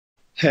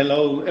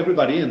Hello,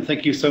 everybody, and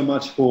thank you so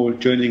much for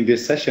joining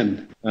this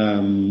session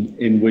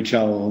in which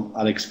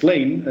I'll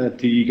explain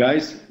to you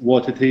guys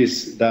what it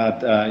is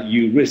that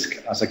you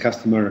risk as a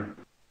customer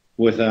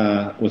with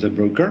a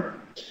broker.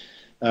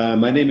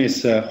 My name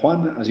is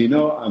Juan. As you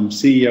know, I'm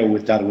CEO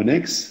with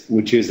DarwinX,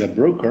 which is a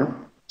broker.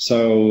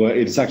 So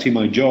it's actually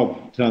my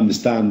job to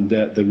understand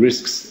the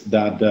risks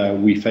that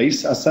we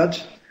face as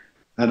such.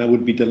 And I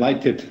would be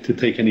delighted to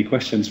take any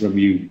questions from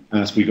you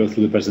as we go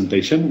through the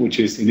presentation,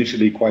 which is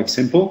initially quite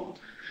simple.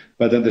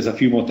 But then there's a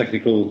few more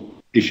technical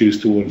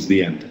issues towards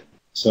the end.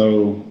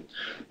 So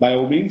by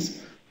all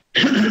means,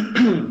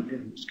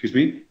 excuse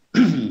me,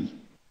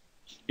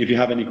 if you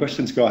have any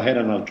questions, go ahead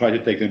and I'll try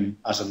to take them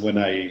as and when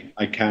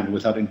I can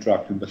without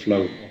interrupting the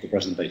flow of the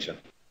presentation.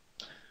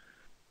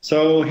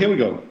 So here we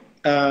go.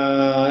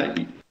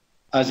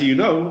 As you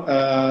know,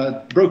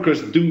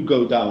 brokers do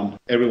go down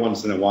every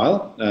once in a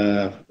while.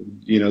 There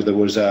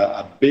was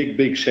a big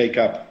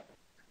shakeup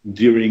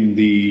in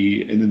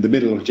the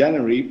middle of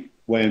January,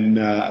 when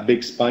a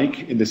big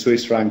spike in the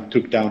Swiss Franc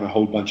took down a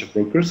whole bunch of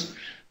brokers.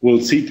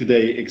 We'll see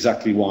today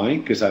exactly why,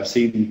 because I've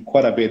seen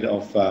quite a bit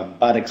of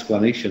bad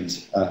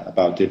explanations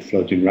about it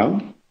floating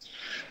around.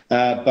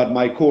 But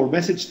my core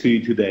message to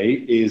you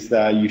today is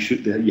that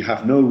you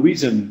have no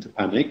reason to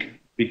panic,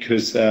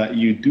 because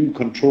you do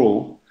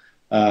control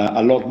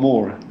a lot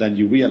more than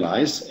you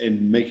realize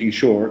in making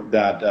sure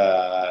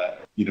that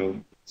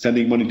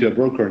sending money to a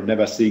broker and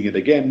never seeing it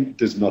again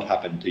does not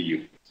happen to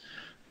you.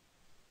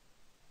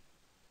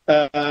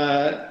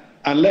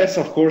 Unless,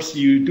 of course,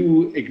 you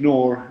do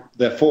ignore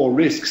the 4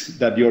 risks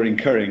that you're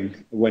incurring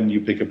when you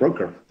pick a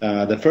broker.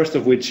 The first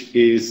of which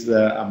is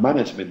a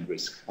management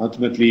risk.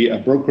 Ultimately, a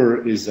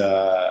broker is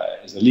a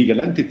legal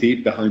entity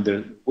behind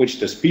which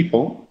there's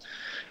people,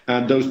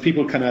 and those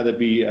people can either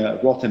be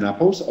rotten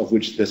apples, of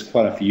which there's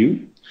quite a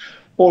few,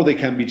 or they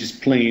can be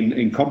just plain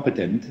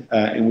incompetent,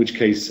 in which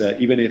case,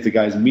 even if the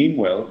guys mean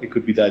well, it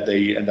could be that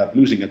they end up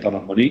losing a ton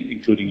of money,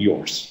 including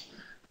yours.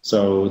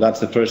 So that's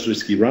the first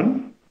risk you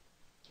run.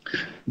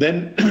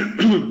 Then,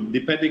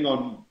 depending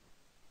on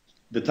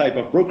the type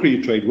of broker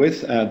you trade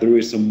with, there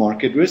is some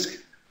market risk.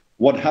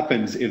 What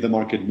happens if the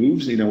market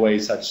moves in a way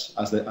such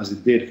as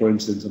it did, for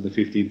instance, on the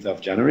 15th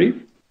of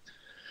January?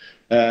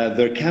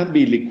 There can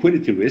be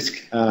liquidity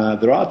risk.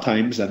 There are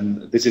times,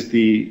 and this is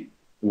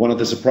one of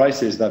the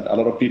surprises that a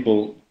lot of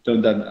people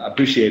don't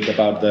appreciate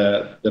about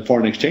the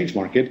foreign exchange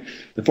market.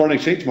 The foreign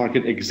exchange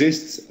market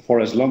exists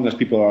for as long as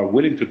people are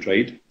willing to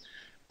trade.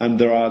 And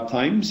there are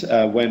times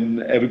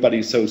when everybody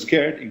is so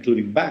scared,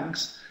 including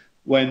banks,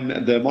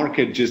 when the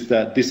market just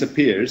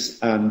disappears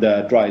and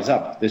dries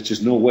up. There's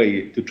just no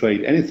way to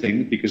trade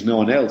anything because no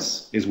one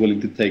else is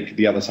willing to take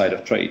the other side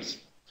of trades.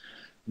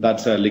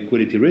 That's a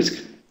liquidity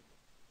risk.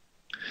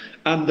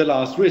 And the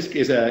last risk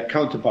is a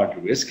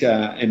counterparty risk,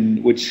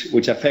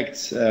 which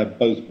affects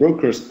both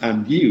brokers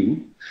and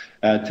you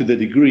to the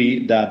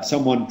degree that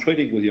someone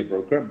trading with your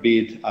broker, be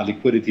it a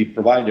liquidity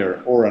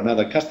provider or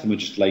another customer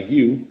just like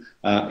you,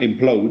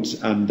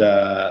 implodes and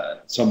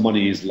some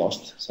money is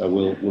lost. So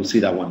we'll see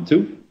that one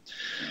too.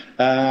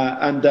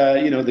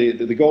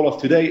 The goal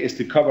of today is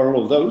to cover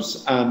all of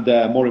those and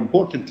more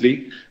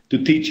importantly,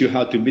 to teach you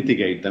how to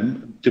mitigate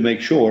them to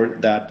make sure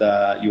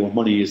that your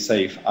money is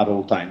safe at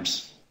all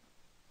times.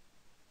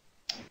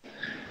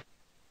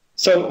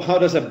 So how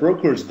does a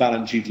broker's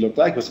balance sheet look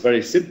like? It's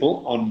very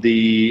simple. On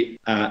the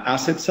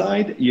asset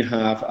side, you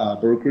have a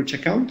brokerage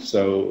account,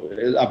 so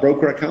a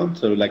broker account,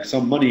 so like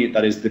some money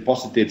that is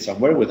deposited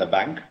somewhere with a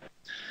bank.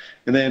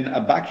 And then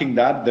backing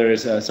that, there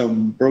is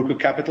some broker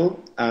capital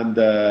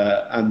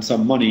and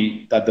some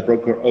money that the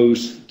broker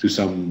owes to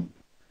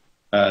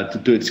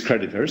to its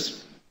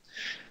creditors.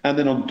 And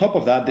then on top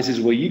of that, this is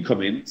where you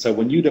come in. So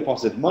when you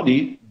deposit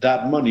money,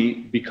 that money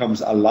becomes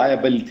a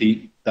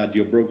liability that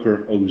your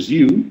broker owes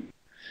you.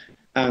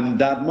 And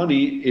that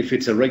money, if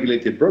it's a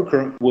regulated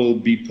broker, will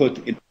be put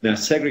in a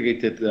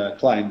segregated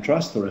client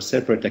trust or a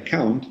separate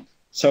account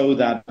so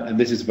that, and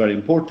this is very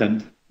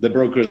important, the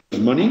broker's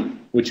money,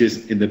 which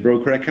is in the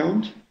broker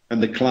account,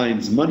 and the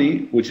client's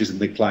money, which is in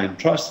the client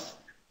trust,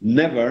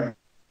 never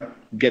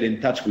get in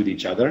touch with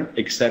each other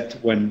except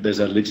when there's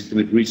a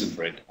legitimate reason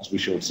for it, as we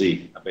shall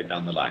see a bit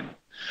down the line.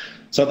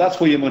 So that's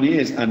where your money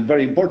is, and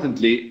very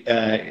importantly,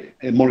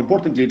 more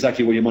importantly, it's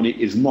actually where your money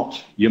is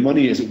not. Your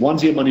money is,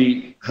 once your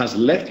money has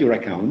left your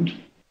account,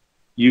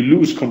 you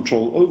lose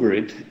control over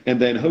it, and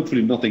then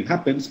hopefully nothing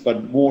happens,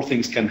 but more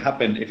things can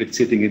happen if it's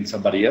sitting in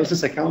somebody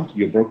else's account,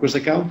 your broker's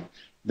account,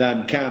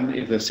 than can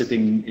if they're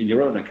sitting in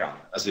your own account,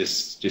 as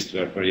is just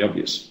very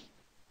obvious.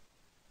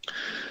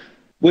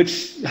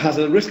 Which has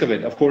a risk of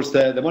it. Of course,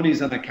 the money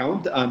is an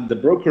account and the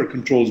broker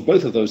controls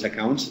both of those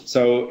accounts.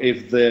 So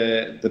if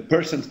the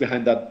persons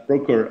behind that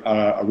broker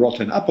are a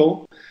rotten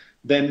apple,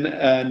 then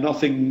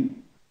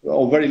nothing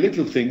or very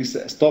little things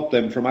stop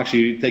them from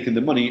actually taking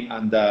the money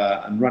and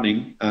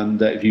running.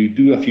 And if you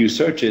do a few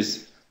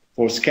searches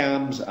for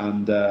scams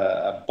and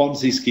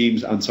Ponzi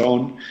schemes and so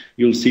on,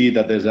 you'll see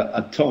that there's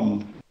a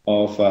ton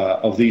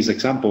of these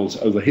examples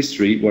over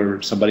history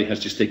where somebody has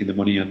just taken the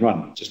money and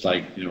run, just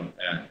like,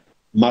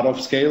 Madoff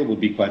scale would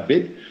be quite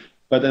big.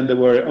 But then there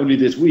were only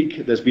this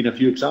week, there's been a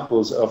few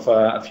examples of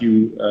a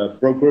few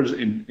brokers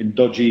in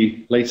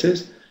dodgy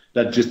places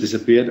that just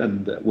disappeared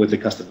and with the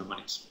customer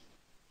monies.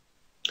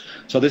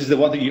 So this is the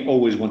one thing you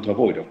always want to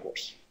avoid, of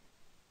course.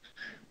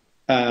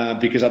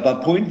 Because at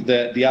that point,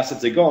 the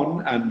assets are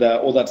gone and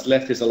all that's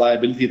left is a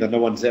liability that no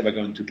one's ever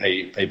going to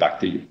pay back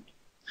to you.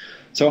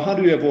 So how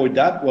do you avoid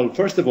that? Well,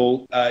 first of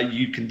all,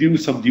 you can do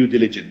some due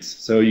diligence.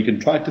 So you can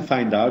try to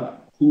find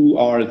out who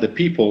are the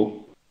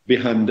people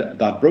behind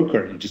that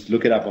broker. You just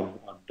look it up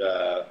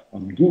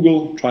on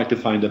Google, try to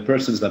find the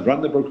persons that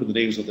run the broker, the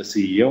names of the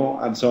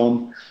CEO and so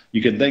on.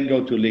 You can then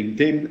go to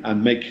LinkedIn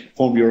and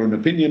form your own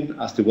opinion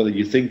as to whether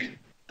you think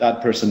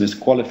that person is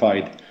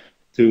qualified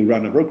to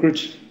run a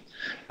brokerage.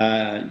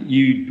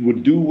 You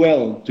would do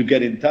well to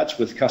get in touch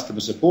with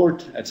customer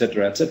support,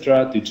 etc.,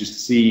 to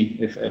just see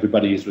if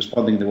everybody is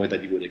responding the way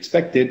that you would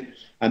expect it.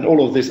 And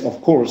all of this,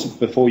 of course,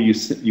 before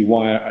you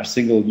wire a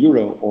single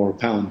euro or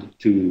pound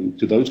to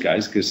those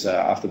guys, because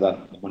after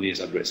that, the money is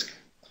at risk.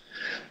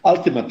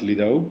 Ultimately,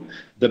 though,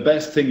 the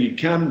best thing you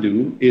can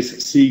do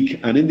is seek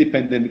an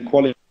independent,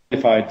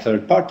 qualified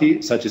third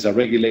party, such as a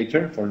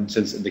regulator. For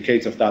instance, in the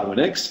case of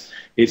Darwin-X,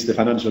 it's the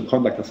Financial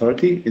Conduct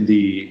Authority in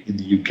the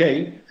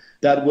UK,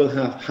 that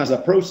has a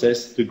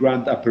process to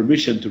grant a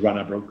permission to run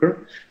a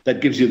broker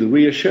that gives you the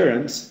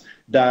reassurance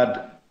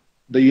that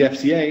the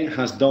FCA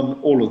has done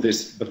all of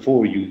this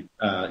before you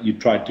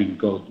try to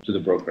go to the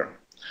broker.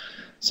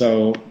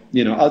 So,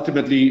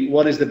 ultimately,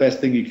 what is the best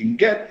thing you can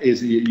get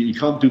is you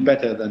can't do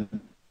better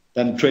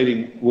than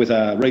trading with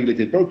a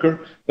regulated broker.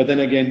 But then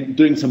again,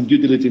 doing some due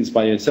diligence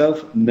by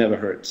yourself never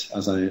hurts,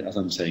 as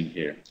I'm saying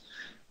here.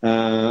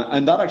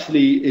 And that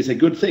actually is a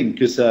good thing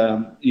because,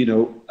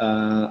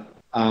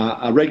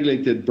 a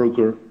regulated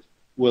broker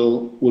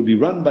will be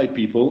run by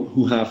people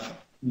who have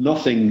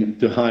nothing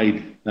to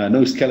hide,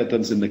 no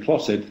skeletons in the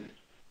closet,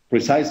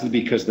 precisely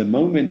because the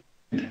moment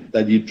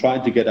that you try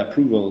to get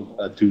approval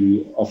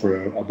to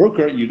offer a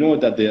broker, you know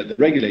that the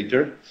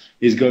regulator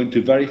is going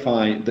to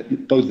verify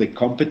both the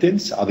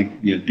competence,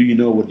 do you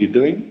know what you're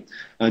doing,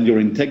 and your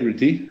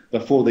integrity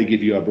before they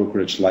give you a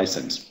brokerage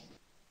license.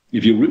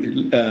 If you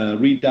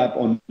read up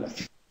on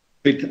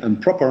fit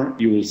and proper,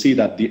 you will see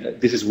that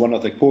this is one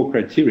of the core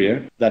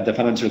criteria that the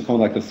Financial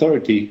Conduct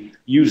Authority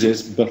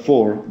uses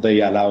before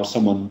they allow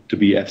someone to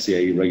be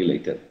FCA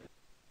regulated.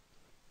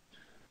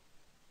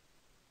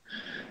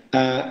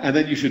 And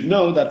then you should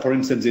know that, for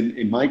instance,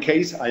 in my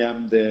case, I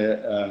am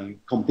the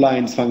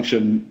compliance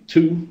function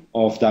 2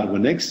 of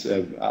Darwin-X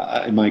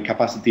in my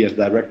capacity as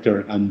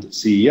director and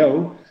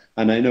CEO.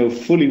 And I know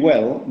fully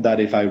well that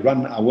if I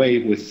run away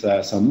with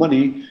some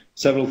money,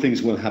 several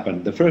things will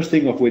happen. The first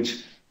thing of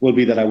which will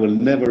be that I will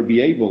never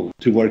be able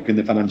to work in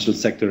the financial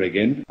sector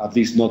again, at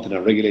least not in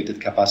a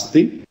regulated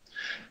capacity.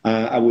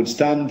 I would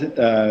stand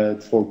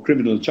for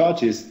criminal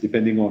charges,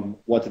 depending on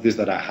what it is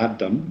that I had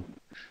done.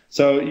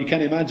 So you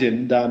can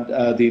imagine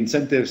that the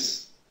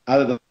incentives,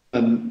 other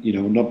than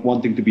not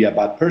wanting to be a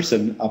bad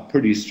person, are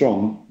pretty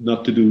strong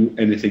not to do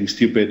anything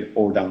stupid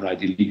or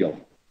downright illegal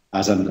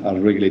as a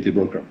regulated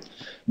broker.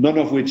 None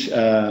of which,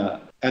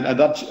 and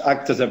that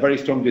acts as a very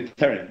strong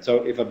deterrent. So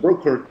if a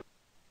broker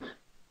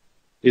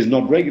is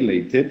not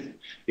regulated,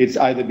 it's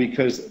either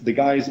because the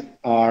guys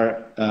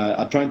are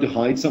trying to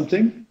hide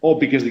something, or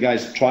because the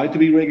guys try to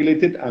be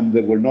regulated and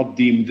they were not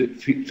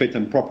deemed fit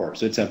and proper.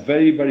 So it's a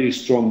very, very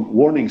strong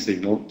warning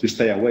signal to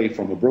stay away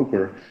from a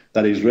broker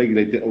that is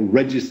regulated or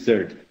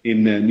registered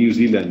in New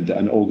Zealand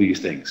and all these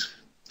things.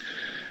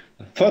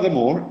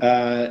 Furthermore,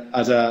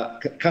 as a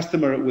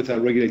customer with a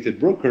regulated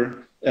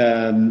broker,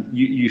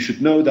 you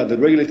should know that the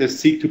regulators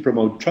seek to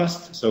promote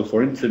trust. So,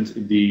 for instance,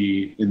 in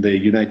the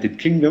United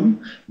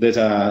Kingdom, there's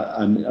a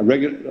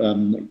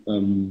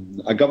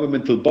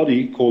governmental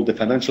body called the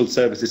Financial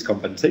Services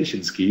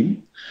Compensation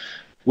Scheme,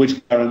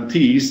 which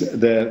guarantees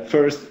the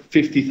first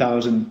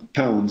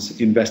 £50,000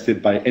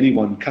 invested by any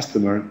one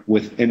customer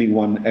with any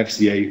one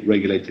FCA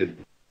regulated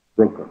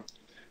broker.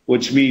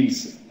 Which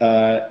means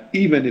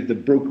even if the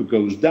broker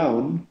goes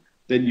down,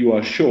 then you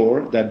are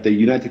sure that the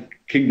United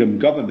Kingdom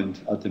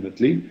government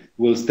ultimately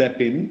will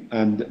step in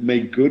and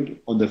make good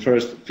on the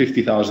first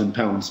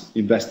 £50,000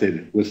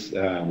 invested with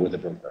the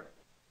broker.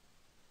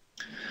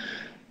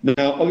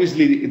 Now,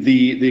 obviously,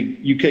 the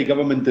UK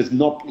government does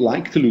not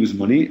like to lose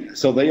money,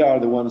 so they are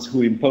the ones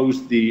who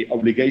impose the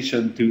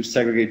obligation to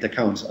segregate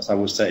accounts, as I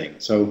was saying.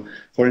 So,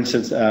 for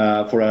instance,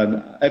 for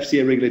an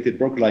FCA-regulated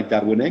broker like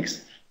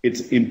Darwin-X,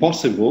 it's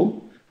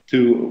impossible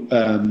to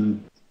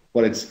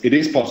it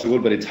is possible,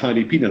 but it's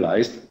highly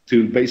penalized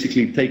to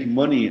basically take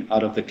money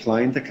out of the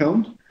client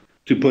account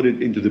to put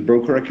it into the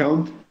broker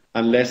account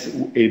unless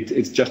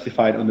it's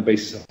justified on the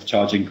basis of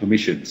charging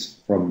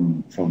commissions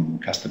from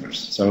customers.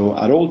 So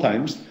at all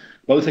times,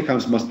 both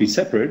accounts must be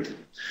separate.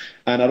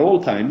 And at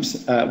all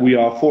times, we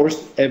are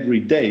forced every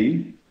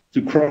day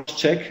to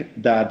cross-check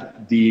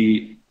that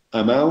the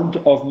amount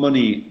of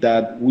money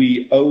that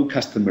we owe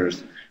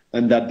customers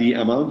and that the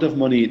amount of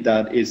money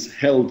that is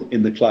held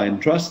in the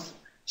client trust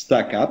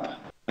stack up.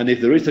 And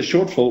if there is a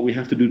shortfall, we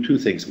have to do two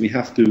things. We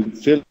have to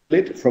fill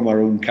it from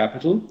our own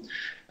capital.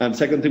 And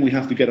second thing, we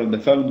have to get on the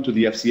phone to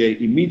the FCA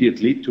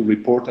immediately to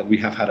report that we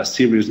have had a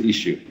serious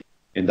issue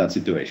in that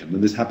situation.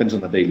 And this happens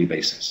on a daily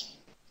basis.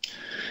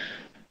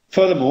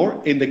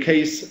 Furthermore, in the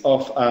case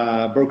of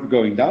a broker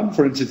going down,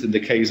 for instance, in the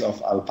case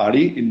of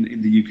Alpari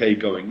in the UK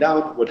going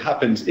down, what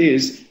happens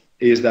is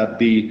that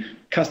the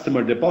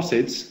customer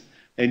deposits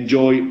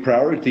enjoy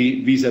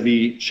priority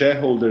vis-à-vis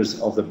shareholders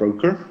of the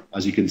broker,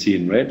 as you can see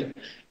in red,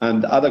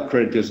 and other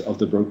creditors of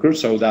the broker,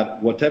 so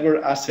that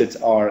whatever assets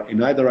are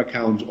in either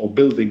account or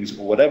buildings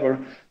or whatever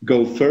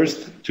go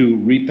first to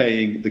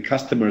repaying the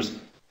customers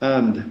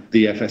and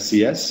the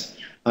FSCS,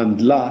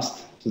 and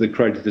last to the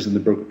creditors in the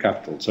broker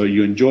capital. So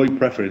you enjoy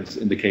preference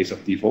in the case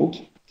of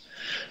default,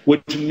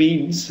 which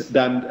means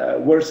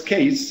that worst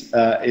case,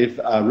 if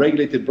a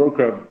regulated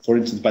broker, for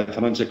instance, by the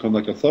Financial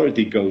Conduct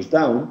Authority goes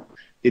down,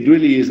 it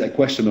really is a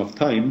question of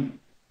time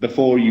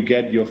before you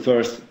get your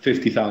first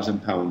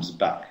 £50,000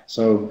 back.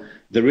 So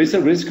there is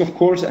a risk, of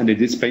course, and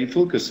it is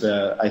painful because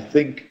I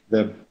think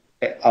the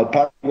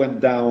Alpari went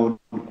down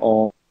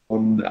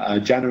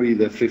on January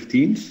the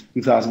 15th,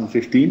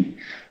 2015,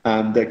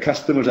 and the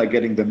customers are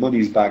getting their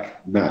monies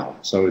back now.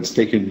 So it's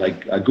taken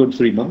like a good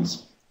 3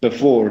 months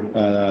before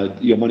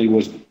your money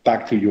was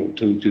back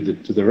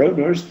to their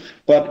owners,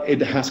 but it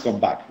has come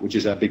back, which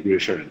is a big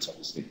reassurance,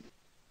 obviously.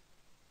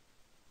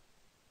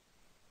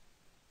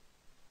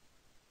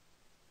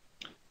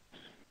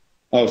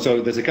 Oh,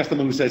 so there's a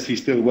customer who says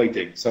he's still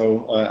waiting.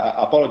 So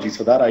apologies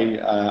for that.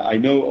 I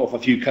know of a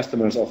few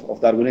customers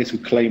of Darwinese who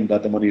claim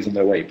that the money is on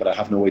their way, but I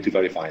have no way to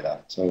verify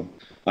that. So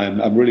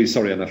I'm really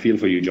sorry, and I feel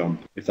for you, John,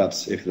 if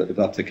that's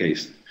the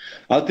case.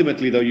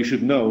 Ultimately, though, you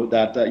should know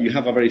that you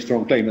have a very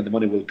strong claim and the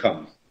money will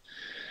come.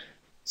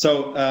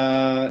 So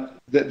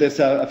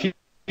there's a few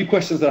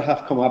questions that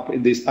have come up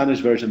in the Spanish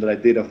version that I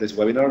did of this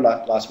webinar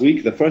last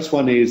week. The first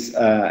one is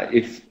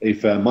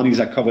if monies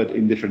are covered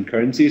in different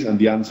currencies, and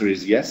the answer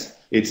is yes.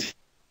 It's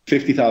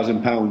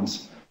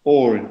 £50,000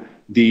 or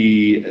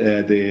the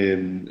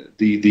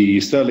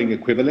sterling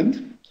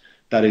equivalent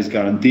that is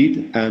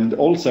guaranteed, and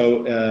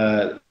also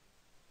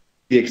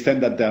the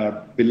extent that they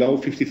are below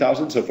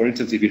 50,000. So, for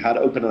instance, if you had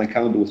opened an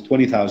account with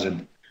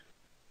 20,000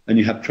 and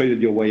you have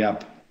traded your way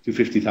up to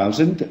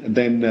 50,000,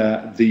 then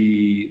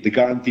the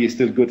guarantee is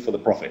still good for the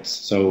profits.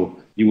 So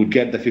you would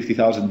get the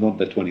 50,000, not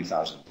the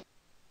 20,000.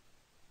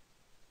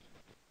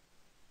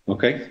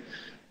 Okay.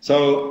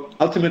 So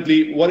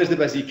ultimately, what is the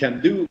best you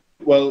can do?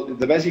 Well,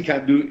 the best you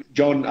can do,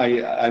 John,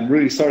 I'm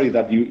really sorry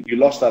that you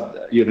lost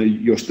that.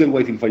 You're still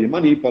waiting for your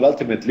money, but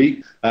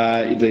ultimately,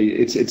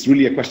 it's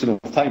really a question of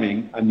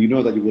timing, and you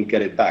know that you will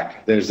get it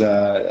back.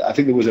 I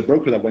think there was a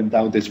broker that went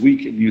down this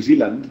week in New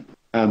Zealand,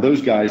 and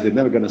those guys, they're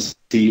never going to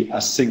see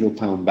a single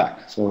pound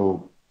back.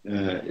 So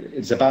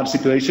it's a bad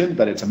situation,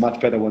 but it's a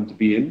much better one to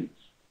be in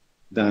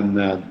than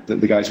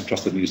the guys who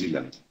trusted New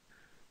Zealand.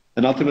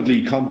 And ultimately,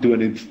 you can't do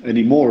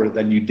any more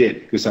than you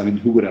did, because, I mean,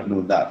 who would have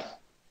known that?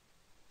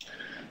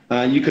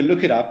 You can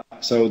look it up.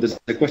 So there's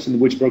a question,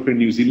 which broker in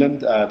New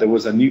Zealand?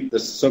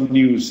 There's some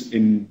news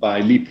by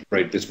Leap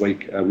Rate this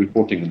week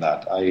reporting on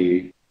that.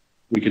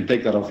 We can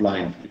take that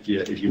offline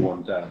if you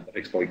want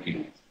exploit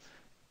key.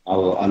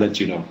 I'll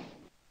let you know.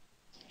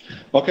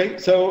 Okay,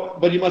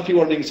 but you must be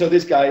warning. So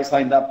this guy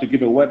signed up to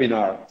give a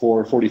webinar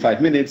for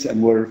 45 minutes,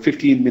 and we're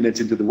 15 minutes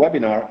into the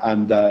webinar,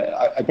 and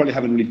I probably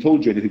haven't really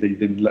told you anything that you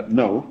didn't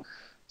know.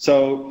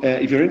 So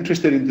if you're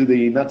interested into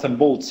the nuts and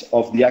bolts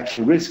of the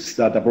actual risks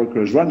that the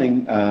broker is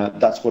running,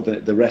 that's what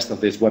the rest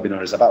of this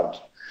webinar is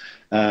about.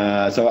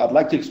 So I'd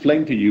like to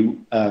explain to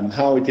you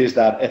how it is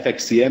that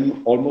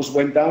FCCM almost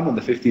went down on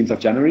the 15th of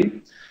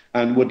January,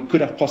 and what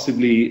could have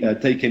possibly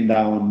taken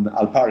down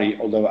Alpari,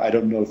 although I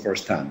don't know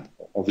firsthand,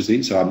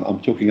 obviously. So I'm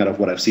talking out of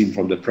what I've seen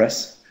from the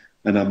press,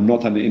 and I'm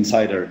not an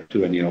insider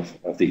to any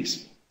of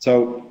these.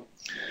 So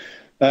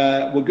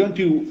we're going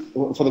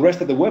to, for the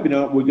rest of the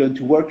webinar, we're going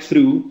to work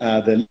through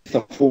the list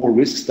of 4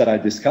 risks that I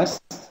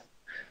discussed,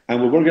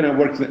 and we're going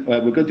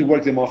to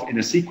work them off in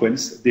a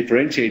sequence,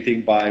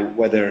 differentiating by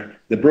whether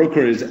the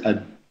broker is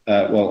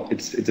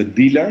it's a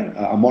dealer,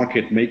 a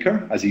market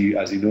maker, as you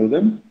know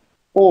them,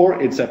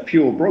 or it's a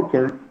pure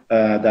broker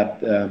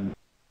that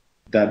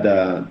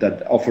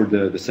offer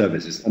the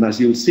services. And as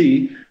you'll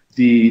see,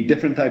 the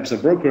different types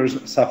of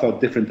brokers suffer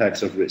different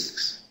types of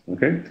risks.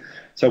 Okay,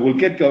 so we'll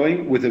get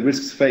going with the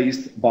risks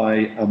faced by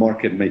a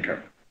market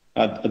maker,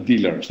 a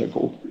dealer, so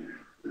called.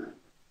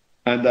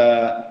 And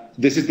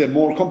this is the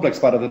more complex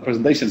part of the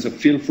presentation, so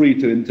feel free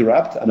to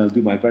interrupt, and I'll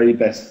do my very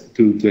best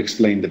to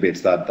explain the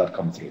bits that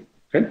come through.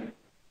 Okay.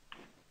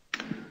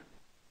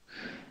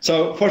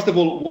 So first of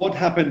all, what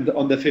happened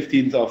on the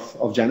 15th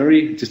of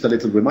January? Just a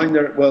little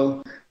reminder.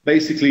 Well,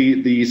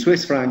 basically, the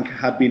Swiss franc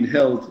had been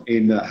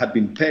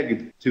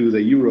pegged to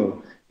the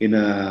euro in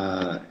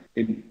a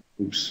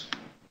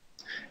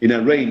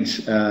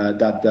range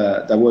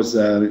that was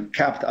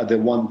capped at the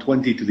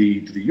 120 to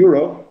the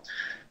euro,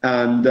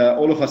 and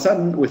all of a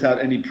sudden, without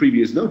any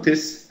previous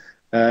notice,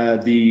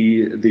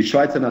 the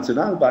Schweizer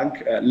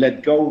Nationalbank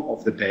let go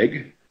of the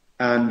peg,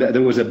 and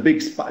there was a big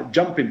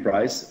jump in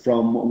price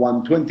from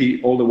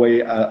 120 all the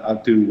way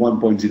up to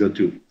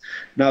 1.02.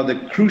 Now, the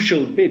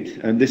crucial bit,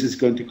 and this is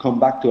going to come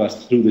back to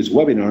us through this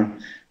webinar,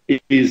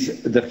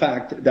 is the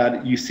fact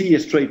that you see a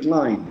straight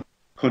line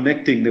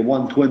connecting the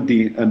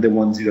 120 and the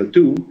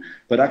 102,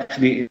 but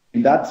actually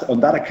on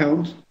that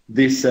account,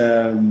 this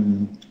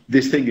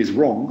thing is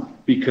wrong,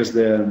 because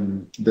there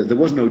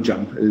was no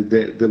jump.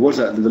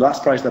 The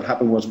last price that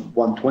happened was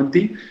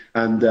 120,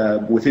 and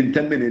within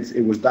 10 minutes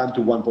it was down to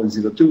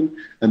 1.02,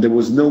 and there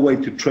was no way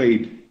to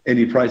trade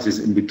any prices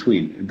in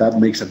between. And that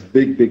makes a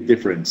big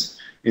difference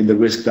in the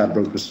risk that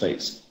brokers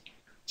face.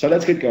 So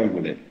let's get going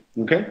with it.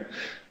 Okay,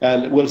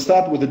 we'll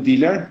start with the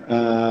dealer.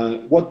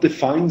 What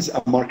defines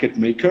a market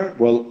maker?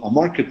 Well, a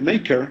market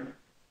maker,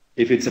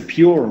 if it's a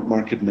pure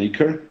market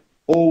maker,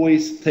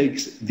 always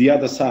takes the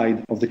other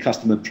side of the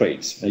customer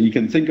trades. You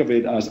can think of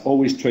it as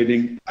always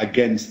trading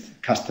against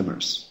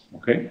customers.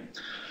 Okay,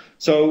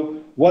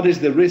 so what is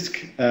the risk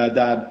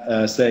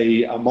that,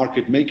 say, a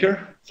market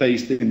maker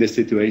faced in this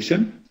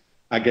situation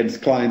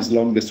against clients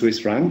long the Swiss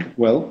franc?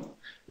 Well,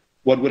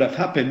 what would have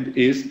happened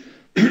is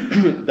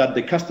that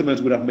the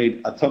customers would have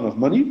made a ton of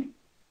money.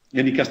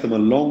 Any customer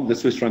long the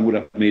Swiss franc would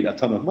have made a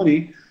ton of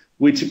money,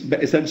 which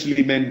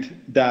essentially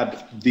meant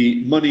that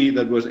the money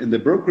that was in the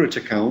brokerage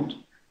account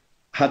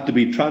had to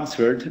be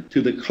transferred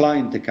to the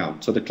client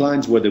account. So the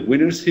clients were the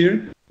winners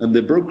here, and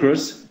the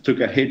brokers took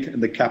a hit in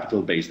the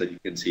capital base that you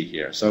can see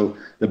here. So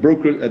the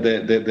broker,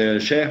 the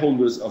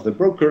shareholders of the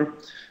broker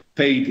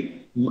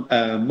paid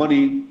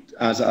money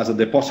as a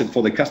deposit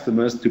for the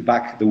customers to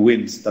back the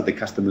wins that the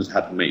customers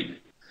had made.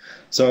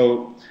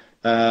 So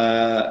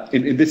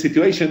in this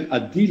situation, a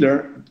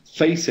dealer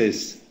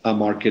faces a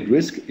market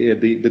risk.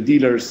 The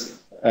dealer's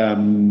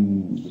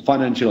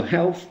financial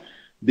health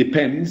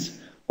depends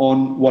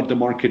on what the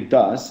market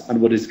does and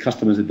what his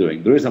customers are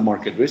doing. There is a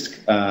market risk,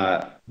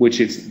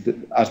 which is,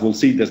 as we'll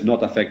see, does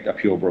not affect a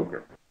pure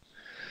broker.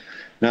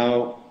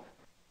 Now,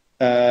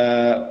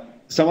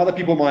 some other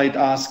people might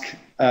ask,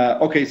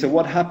 okay, so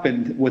what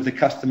happened with the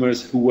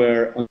customers who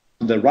were on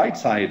the right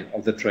side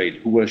of the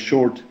trade, who were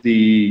short the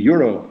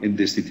euro in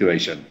this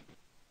situation?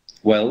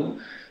 Well,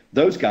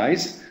 those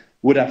guys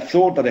would have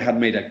thought that they had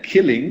made a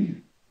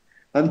killing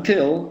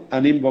until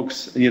an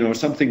inbox,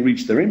 something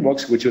reached their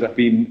inbox, which would have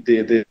been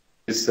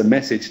this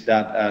message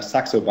that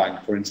Saxo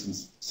Bank, for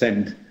instance,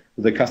 sent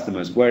to the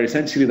customers, where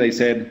essentially they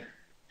said,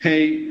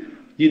 hey,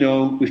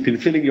 we've been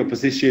filling your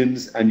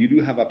positions and you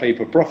do have a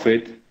paper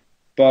profit,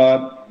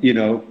 but,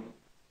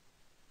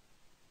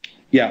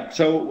 yeah,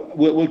 so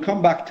we'll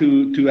come back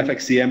to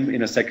FXCM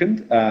in a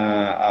second.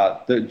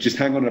 Just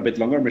hang on a bit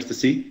longer, Mr.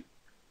 C,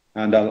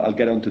 and I'll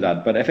get on to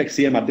that. But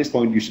FXCM at this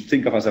point, you should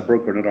think of as a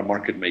broker, not a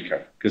market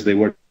maker, because they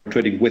were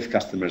trading with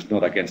customers,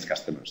 not against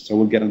customers. So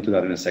we'll get onto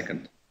that in a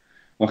second.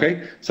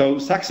 Okay, so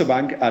Saxo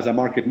Bank, as a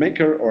market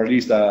maker, or at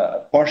least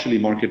partially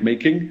market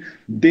making,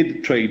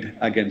 did trade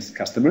against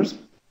customers.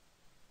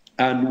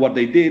 And what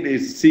they did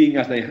is, seeing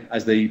as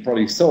they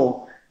probably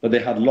saw that they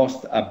had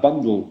lost a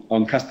bundle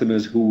on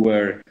customers who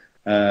were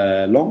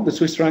long the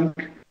Swiss franc,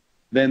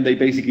 then they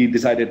basically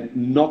decided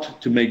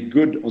not to make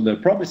good on their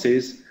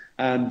promises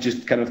and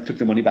just kind of took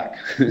the money back.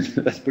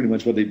 That's pretty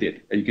much what they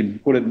did. You can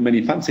put it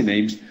many fancy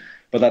names,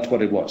 but that's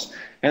what it was.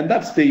 And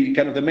that's the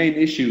kind of the main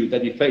issue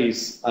that you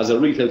face as a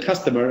retail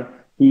customer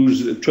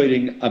who's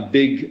trading a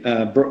big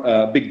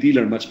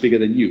dealer much bigger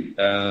than you.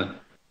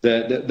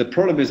 The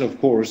problem is, of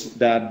course,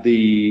 that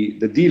the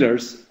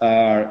dealers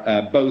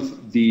are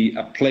both the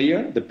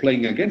player, they're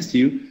playing against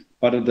you,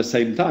 but at the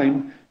same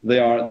time, they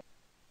are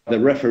the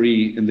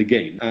referee in the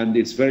game. And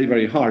it's very,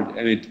 very hard.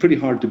 And it's pretty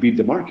hard to beat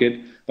the market,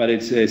 but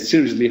it's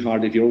seriously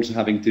hard if you're also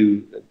having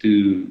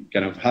to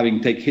kind of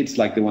take hits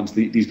like the ones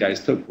these guys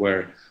took,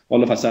 where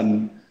all of a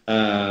sudden,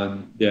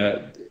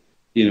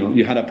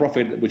 you had a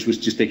profit which was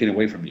just taken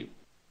away from you.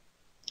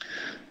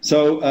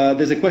 So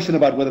there's a question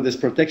about whether there's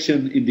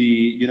protection in the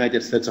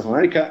United States of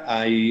America.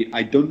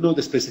 I don't know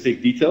the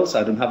specific details.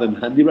 I don't have them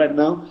handy right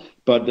now.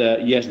 But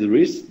yes, there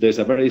is. There's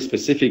a very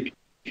specific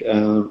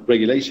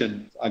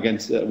regulation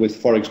against with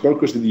forex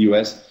brokers in the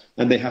US,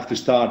 and they have to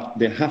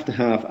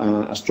have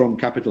a strong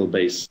capital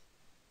base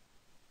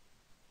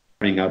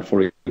carrying out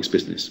forex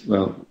business.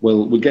 Well,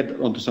 we'll get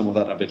onto some of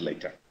that a bit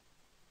later.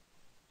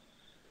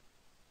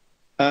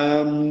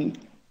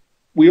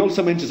 We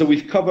also mentioned, so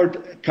we've covered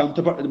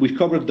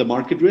the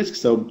market risk.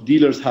 So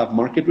dealers have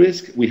market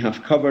risk. We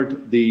have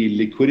covered the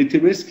liquidity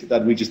risk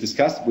that we just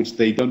discussed, which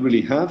they don't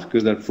really have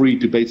because they're free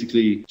to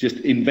basically just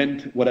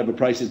invent whatever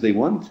prices they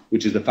want,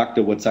 which is the fact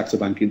of what Saxo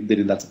Bank did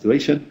in that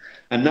situation.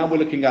 And now we're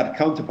looking at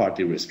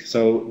counterparty risk.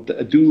 So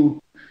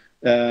do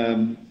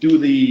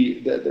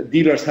the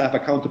dealers have a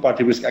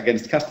counterparty risk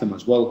against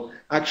customers? Well,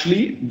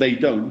 actually, they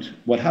don't.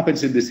 What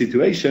happens in this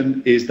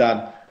situation is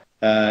that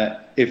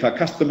if a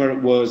customer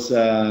was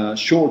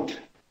short,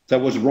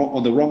 that was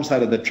on the wrong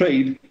side of the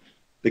trade,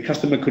 the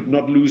customer could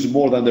not lose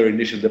more than their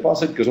initial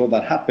deposit, because all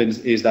that happens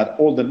is that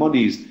all the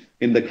monies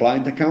in the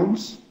client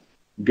accounts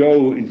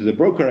go into the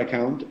broker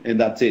account, and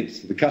that's it.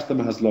 So the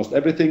customer has lost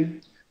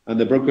everything, and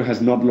the broker has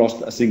not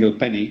lost a single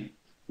penny,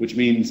 which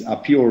means a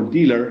pure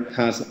dealer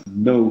has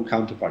no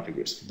counterparty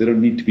risk. They don't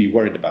need to be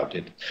worried about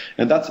it.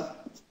 And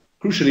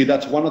crucially,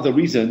 that's one of the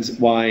reasons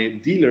why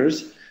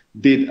dealers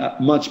did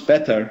much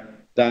better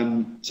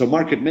so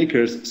market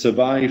makers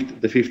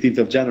survived the 15th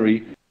of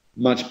January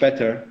much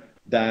better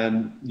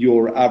than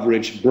your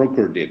average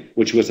broker did,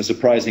 which was a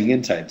surprising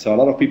insight. So a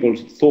lot of people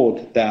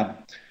thought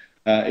that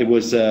it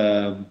was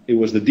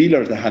the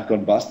dealers that had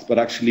gone bust, but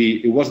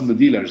actually it wasn't the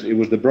dealers, it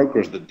was the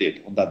brokers that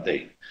did on that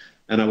day.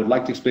 And I would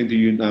like to explain to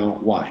you now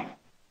why.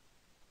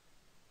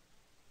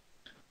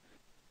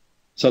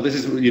 So this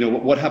is,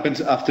 what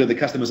happens after the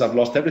customers have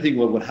lost everything.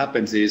 Well, what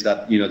happens is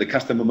that, the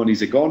customer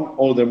monies are gone,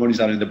 all their monies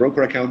are in the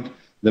broker account,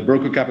 the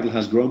broker capital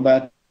has grown by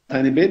a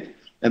tiny bit,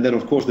 and then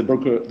of course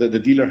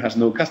the dealer has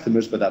no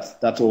customers, but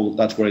that's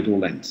where it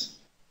all ends.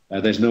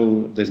 There's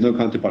no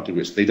counterparty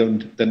risk.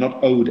 They're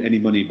not owed any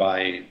money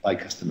by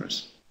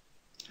customers.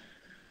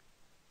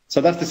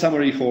 So that's the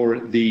summary for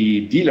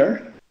the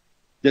dealer.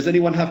 Does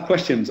anyone have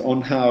questions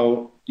on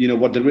how,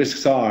 what the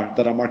risks are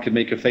that a market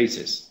maker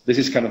faces? This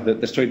is kind of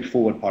the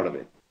straightforward part of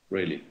it,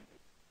 really.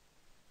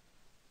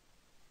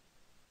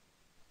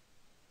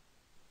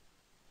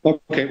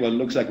 Okay, well,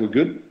 looks like we're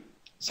good.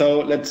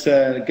 So let's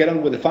get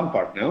on with the fun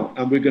part now,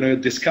 and we're going to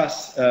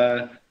discuss,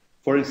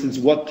 for instance,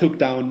 what took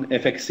down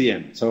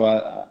FXCM.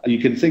 So you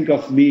can think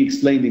of me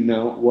explaining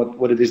now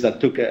what it is that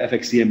took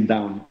FXCM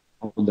down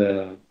on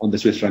the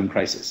Swiss franc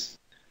crisis.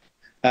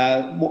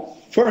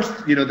 First,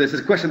 there's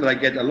a question that I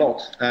get a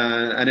lot,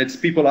 and it's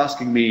people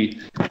asking me,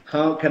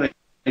 how can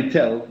I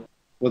tell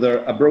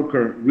whether a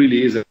broker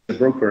really is a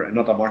broker and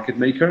not a market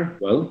maker?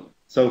 Well,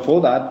 so for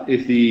that,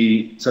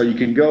 so you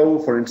can go,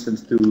 for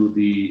instance, to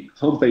the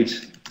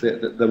homepage.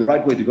 The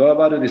right way to go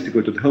about it is to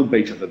go to the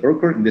homepage of the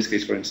broker. In this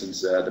case, for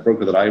instance, the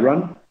broker that I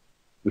run,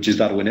 which is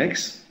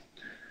DarwinX,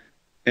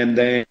 and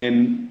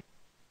then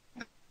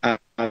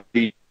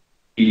the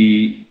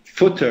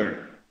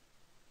footer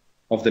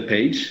of the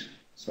page.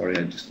 Sorry,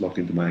 I just logged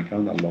into my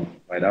account. I'll log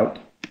right out.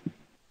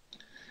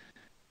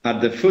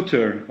 At the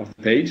footer of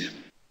the page,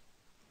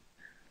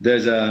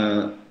 there's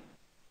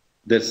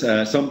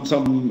some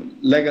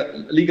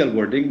legal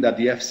wording that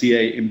the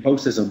FCA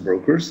imposes on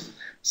brokers,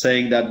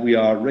 saying that we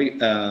are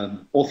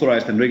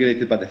authorized and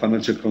regulated by the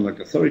Financial Conduct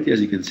Authority,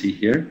 as you can see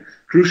here,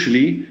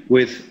 crucially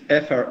with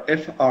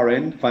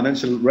FRN,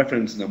 Financial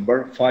Reference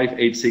Number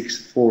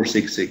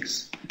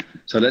 586466.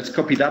 So let's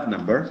copy that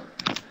number.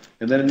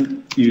 And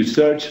then you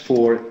search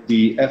for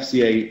the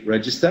FCA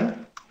register.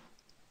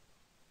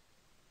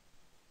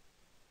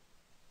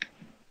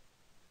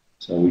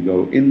 So we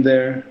go in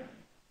there.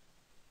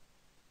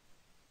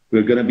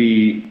 We're going to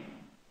be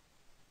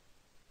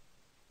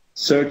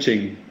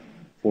searching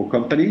for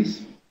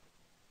companies.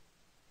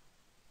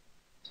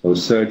 So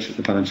search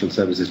the Financial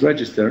Services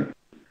Register.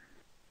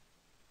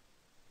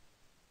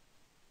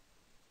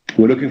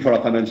 We're looking for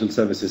a financial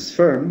services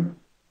firm.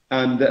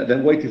 And the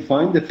way to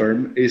find the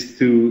firm is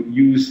to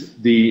use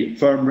the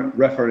firm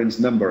reference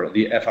number,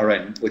 the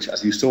FRN, which,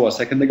 as you saw a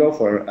second ago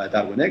for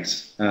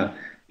DarwinX,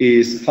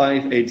 is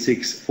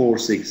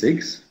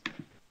 586466.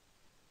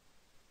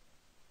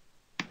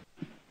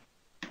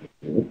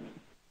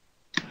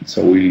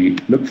 So we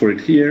look for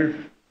it here.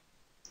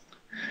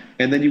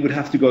 And then you would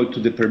have to go to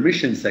the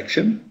permission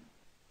section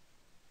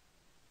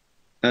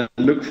and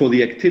look for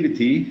the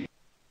activity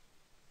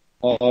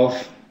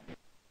of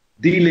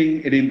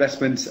dealing in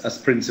investments as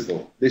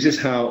principal. This is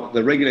how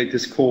the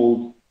regulators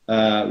call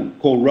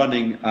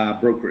running a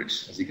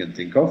brokerage, as you can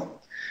think of.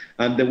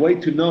 And the way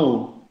to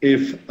know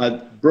if a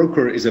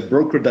broker is a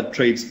broker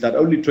that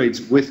only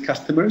trades with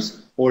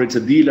customers, or it's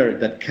a dealer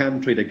that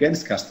can trade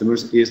against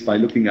customers, is by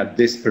looking at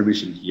this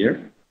permission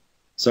here.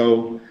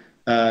 So,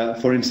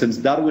 for instance,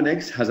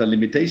 DarwinX has a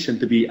limitation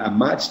to be a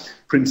matched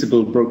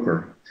principal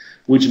broker,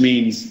 which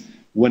means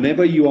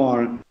whenever you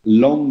are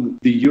long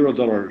the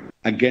euro-dollar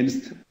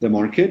against the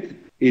market,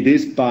 it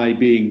is by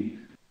being,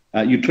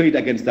 you trade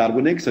against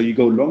DarwinX, so you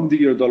go long the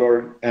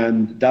euro-dollar,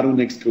 and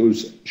DarwinX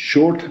goes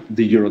short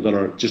the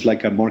euro-dollar, just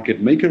like a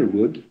market maker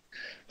would.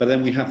 But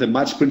then we have the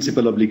match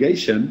principal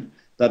obligation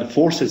that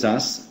forces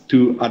us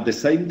to, at the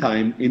same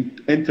time,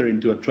 enter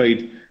into a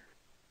trade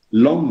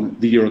long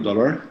the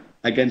euro-dollar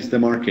against the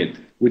market,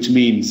 which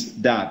means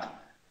that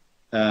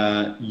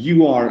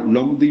you are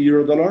long the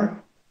euro-dollar,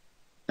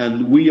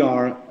 and we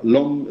are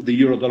long the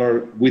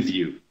euro-dollar with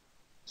you.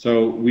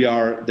 So we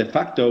are de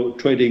facto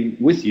trading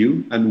with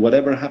you, and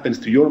whatever happens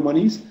to your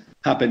monies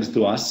happens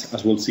to us,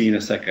 as we'll see in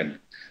a second.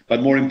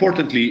 But more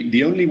importantly,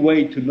 the only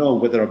way to know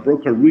whether a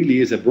broker really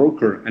is a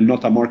broker and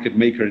not a market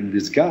maker in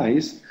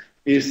disguise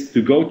is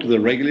to go to the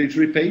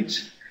regulatory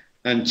page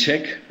and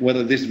check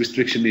whether this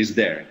restriction is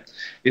there.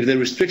 If the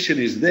restriction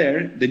is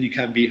there, then you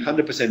can be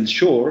 100%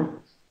 sure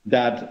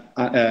that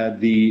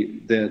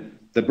the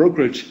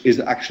brokerage is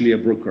actually a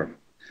broker.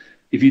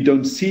 If you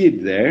don't see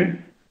it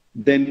there,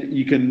 then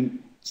you can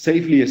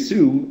safely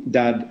assume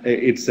that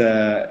it's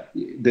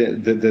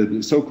the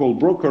so-called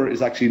broker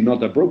is actually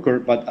not a broker,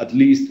 but at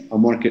least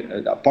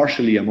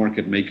partially a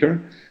market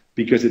maker,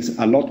 because it's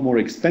a lot more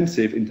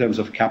expensive in terms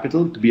of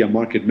capital to be a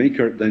market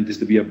maker than it is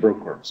to be a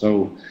broker.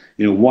 So,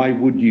 why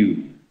would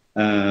you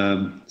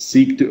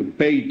seek to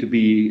pay to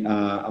be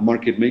a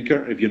market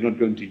maker if you're not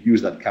going to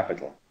use that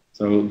capital?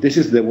 So this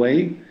is the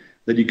way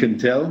that you can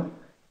tell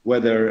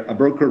whether a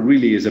broker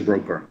really is a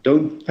broker.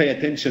 Don't pay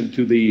attention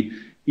to the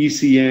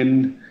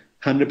ECN,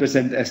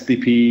 100%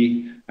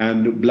 STP,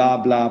 and blah,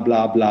 blah,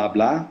 blah, blah,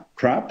 blah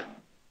crap.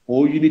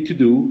 All you need to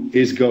do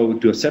is go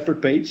to a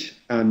separate page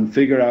and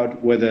figure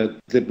out whether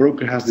the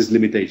broker has this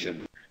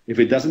limitation. If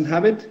it doesn't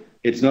have it,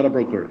 it's not a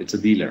broker, it's a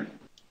dealer.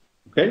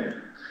 Okay?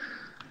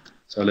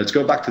 So let's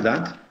go back to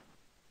that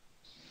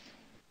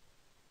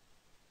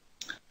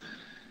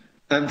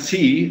and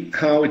see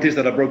how it is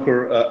that a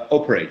broker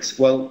operates.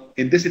 Well,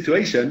 in this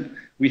situation,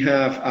 we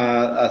have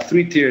a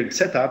three-tiered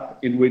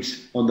setup in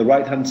which on the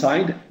right-hand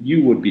side,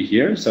 you would be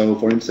here. So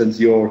for instance,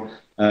 you're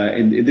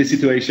in this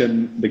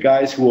situation, the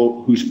guys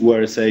who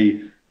were,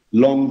 say,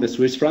 long the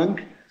Swiss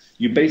franc,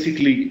 you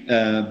basically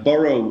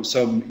borrow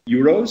some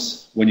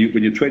euros when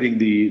you're trading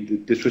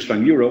the Swiss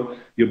franc euro.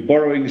 You're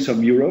borrowing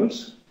some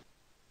euros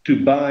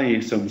to buy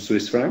some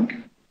Swiss franc,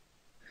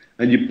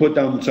 and you put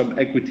down some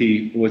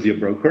equity with your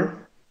broker.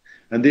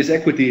 And this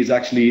equity is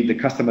actually the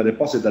customer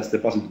deposit that's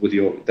deposited with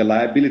the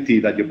liability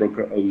that your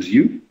broker owes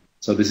you.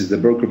 So this is the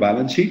broker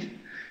balance sheet.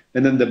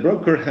 And then the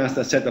broker has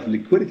a set of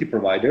liquidity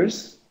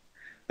providers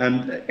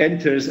and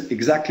enters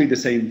exactly the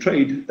same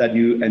trade that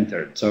you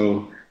entered.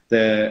 So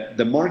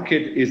the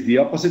market is the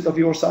opposite of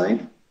your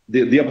side,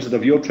 the opposite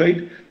of your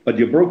trade, but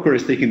your broker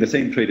is taking the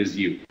same trade as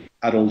you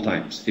at all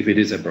times, if it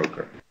is a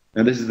broker.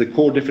 And this is the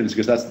core difference,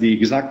 because that's the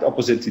exact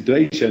opposite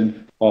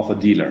situation of a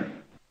dealer.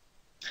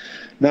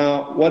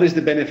 Now, what is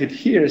the benefit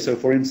here? So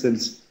for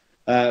instance,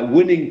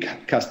 winning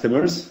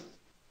customers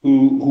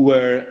who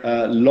were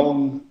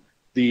long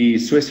the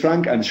Swiss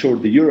franc and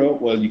short the euro,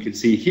 well, you can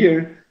see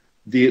here,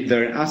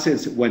 their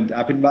assets went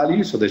up in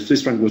value, so the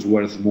Swiss franc was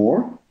worth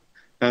more,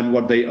 and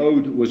what they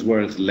owed was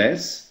worth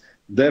less.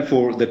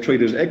 Therefore, the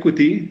trader's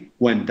equity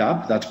went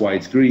up, that's why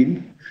it's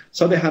green,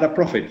 so they had a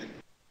profit.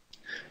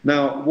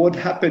 Now, what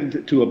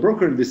happened to a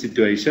broker in this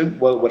situation?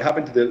 Well, what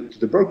happened to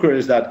the broker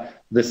is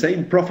that the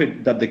same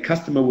profit that the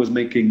customer was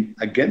making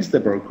against the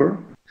broker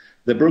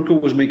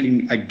was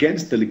making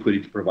against the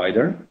liquidity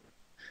provider,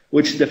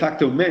 which de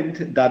facto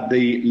meant that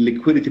the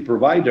liquidity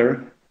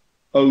provider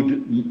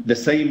owed the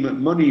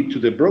same money to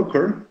the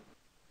broker,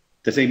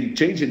 the same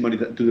change in money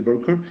to the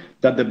broker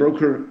that the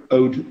broker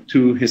owed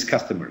to his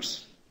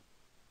customers.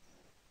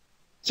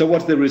 So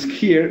what's the risk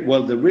here?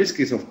 Well, the risk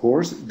is, of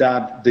course,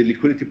 that the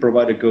liquidity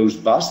provider goes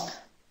bust,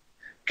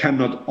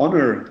 cannot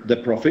honor the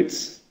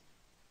profits,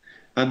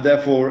 and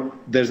therefore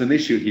there's an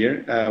issue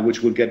here,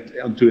 which we'll get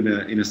onto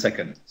in a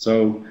second.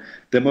 So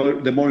the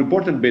more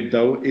important bit,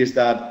 though, is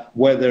that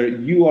whether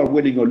you are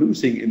winning or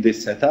losing in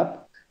this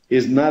setup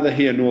is neither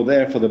here nor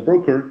there for the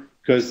broker,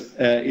 because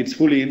it's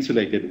fully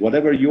insulated.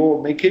 Whatever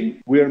you're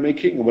making, we are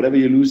making, and whatever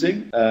you're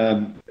losing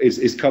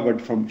is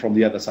covered from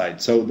the other side.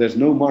 So there's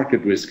no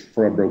market risk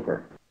for a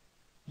broker.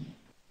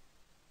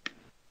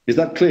 Is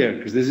that clear?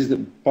 Because this is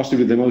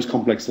possibly the most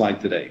complex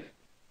slide today.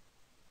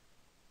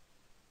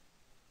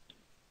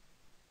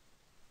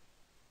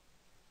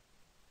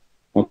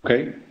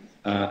 Okay,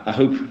 I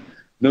hope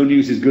no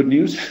news is good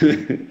news,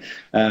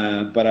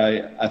 but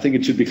I think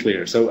it should be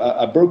clear. So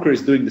a broker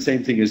is doing the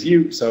same thing as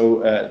you,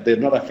 so they're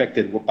not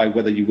affected by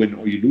whether you win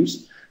or you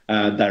lose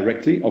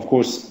directly. Of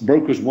course,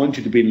 brokers want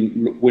you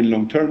to win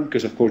long term,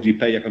 because of course you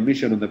pay a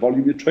commission on the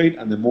volume you trade,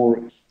 and the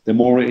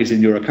more is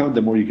in your account,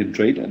 the more you can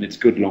trade, and it's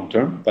good long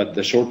term. But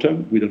the short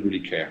term, we don't really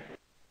care.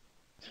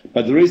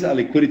 But there is a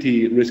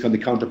liquidity risk on the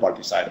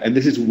counterparty side, and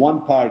this is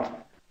one part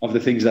of the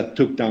things that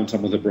took down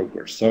some of the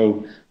brokers.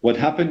 So what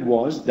happened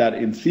was that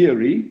in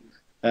theory,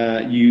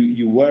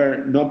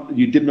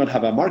 you did not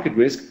have a market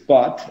risk,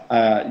 but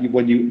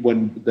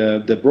when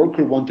the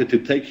broker wanted to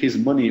take his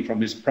money from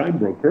his prime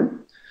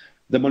broker,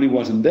 the money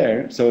wasn't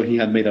there, so he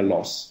had made a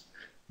loss.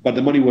 But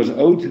the money was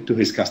owed to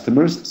his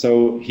customers,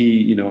 so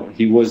he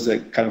was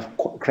kind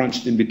of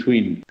crunched in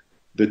between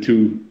the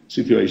two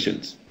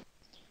situations.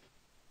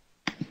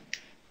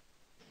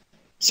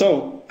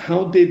 So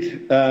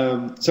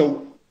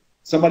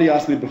somebody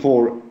asked me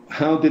before,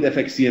 how did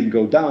FCCM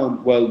go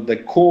down? Well, the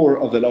core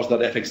of the loss that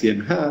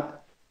FCCM had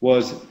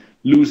was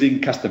losing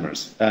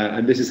customers,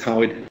 and this is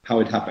how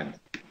it happened.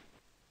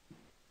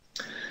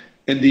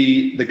 And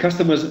the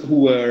customers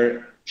who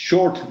were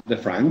short the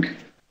franc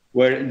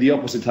were in the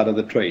opposite side of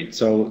the trade.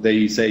 So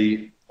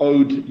they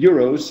owed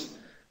euros,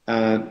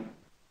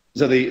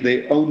 so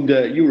they owned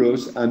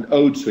euros and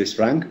owed Swiss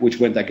franc, which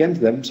went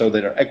against them, so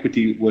their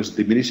equity was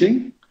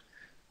diminishing.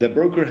 The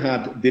broker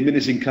had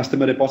diminishing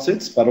customer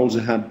deposits, but also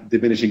had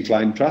diminishing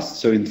client trust.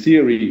 So in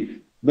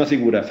theory,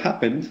 nothing would have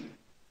happened.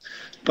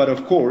 But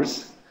of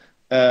course,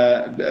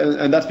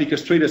 and that's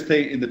because traders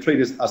stay in the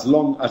traders as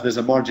long as there's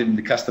a margin in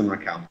the customer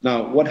account.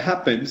 Now, what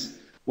happens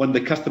when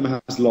the customer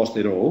has lost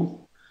it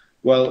all?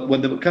 Well, when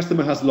the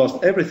customer has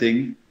lost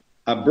everything,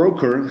 a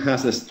broker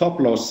has a stop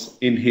loss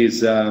in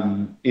his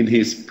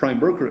prime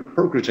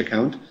brokerage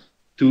account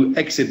to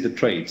exit the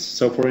trades.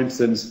 So for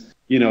instance,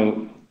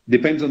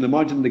 depends on the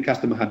margin the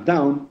customer had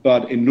down,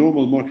 but in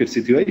normal market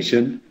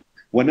situation,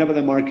 whenever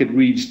the market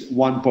reached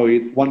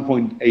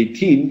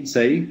 1.18,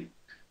 say,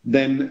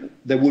 then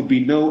there would be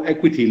no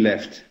equity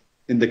left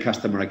in the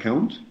customer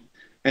account.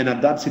 And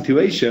at that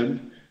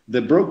situation,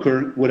 the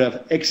broker would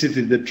have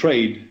exited the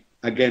trade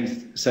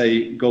against,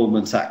 say,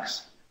 Goldman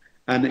Sachs.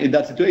 And in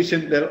that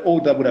situation,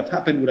 all that would have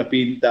happened would have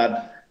been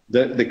that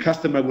the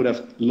customer would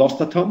have lost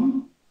a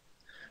ton,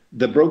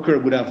 the broker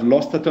would have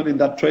lost a ton in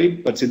that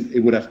trade, but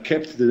it would have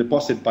kept the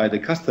deposit by the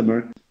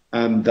customer,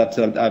 and that's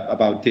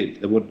about it.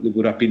 There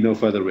would have been no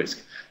further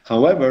risk.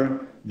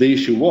 However, the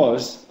issue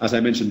was, as I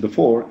mentioned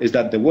before, is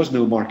that there was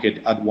no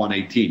market at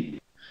 118.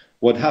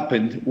 What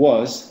happened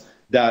was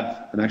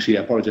that, and actually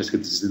I apologize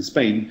because this is in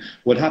Spain,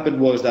 what happened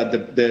was that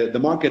the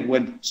market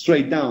went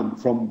straight down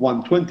from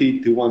 120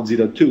 to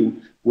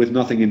 102 with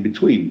nothing in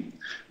between,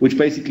 which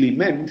basically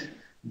meant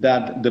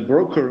that the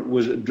broker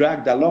was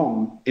dragged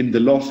along in the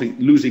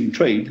losing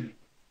trade.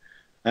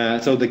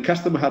 So the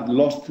customer had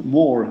lost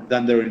more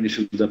than their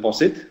initial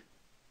deposit.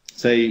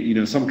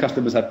 Say, some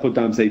customers had put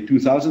down, say,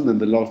 2,000 and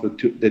they lost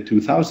the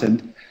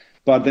 2,000,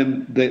 but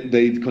then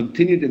they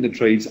continued in the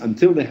trades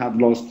until they had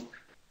lost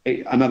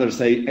another,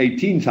 say,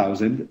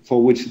 18,000,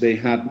 for which they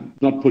had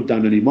not put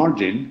down any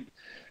margin.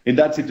 In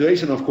that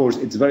situation, of course,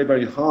 it's very,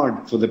 very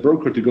hard for the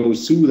broker to go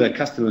sue their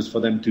customers for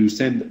them to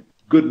send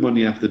good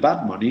money after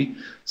bad money.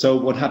 So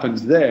what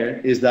happens there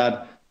is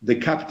that the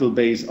capital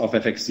base of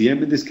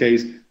FCCM in this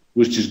case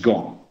was just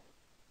gone.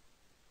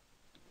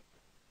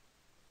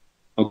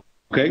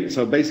 Okay,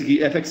 so basically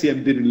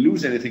FCCM didn't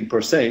lose anything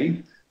per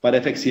se, but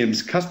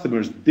FCCM's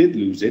customers did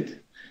lose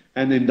it.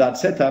 And in that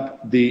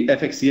setup, the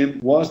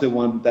FCCM was the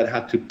one that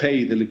had to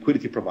pay the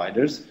liquidity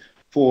providers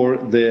for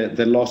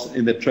the loss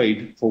in the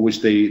trade for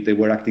which they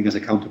were acting as a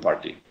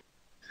counterparty.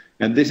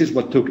 And this is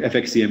what took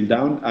FCCM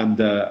down,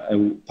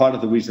 and part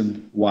of the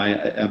reason why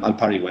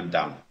Alpari went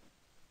down.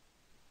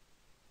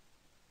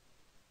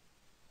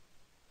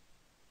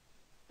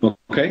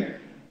 Okay,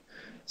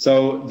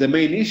 so the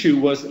main issue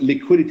was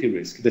liquidity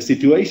risk. The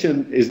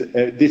situation is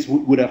this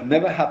would have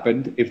never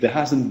happened if there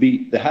hadn't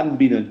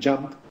been a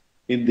jump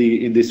in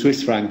the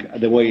Swiss franc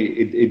the way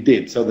it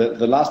did. So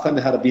the last time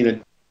there had been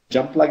a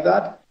jump like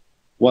that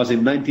was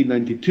in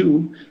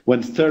 1992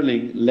 when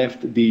sterling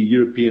left the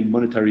European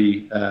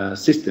monetary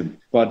system.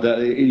 But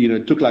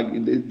it took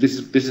this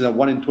is a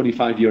 1 in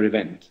 25 year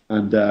event,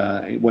 and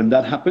when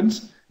that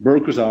happens,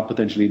 brokers are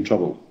potentially in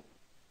trouble.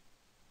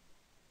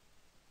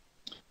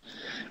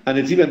 And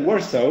it's even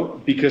worse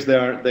so because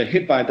they're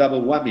hit by a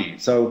double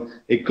whammy. So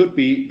it could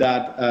be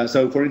that,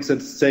 so for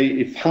instance, say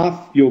if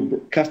half your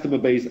customer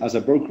base as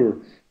a broker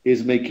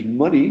is making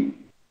money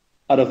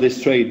out of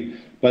this trade,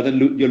 but then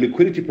your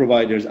liquidity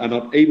providers are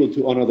not able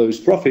to honor those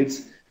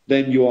profits,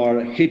 then you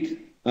are hit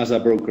as a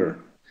broker.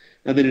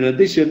 And then in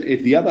addition,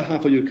 if the other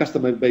half of your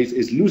customer base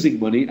is losing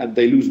money and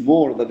they lose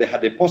more than they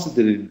had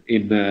deposited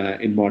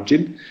in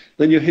margin,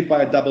 then you're hit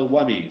by a double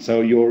whammy.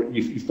 So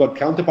you've got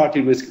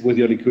counterparty risk with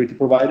your liquidity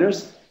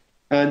providers,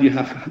 and you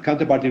have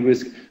counterparty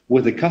risk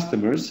with the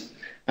customers.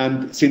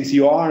 And since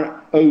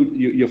you're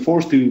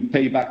forced to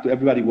pay back to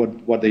everybody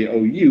what they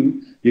owe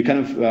you, you kind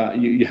of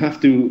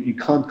you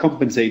can't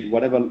compensate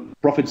whatever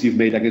profits you've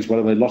made against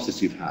whatever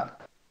losses you've had,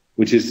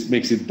 which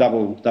makes it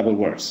double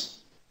worse.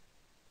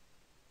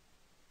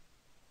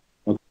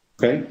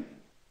 Okay,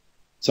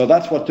 so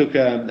that's what took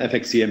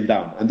FCCM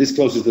down, and this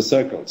closes the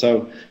circle.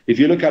 So if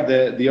you look at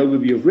the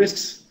overview of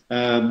risks,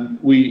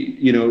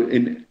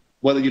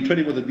 whether you're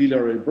trading with a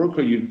dealer or a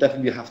broker, you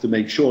definitely have to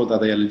make sure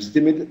that they are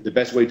legitimate. The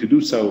best way to do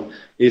so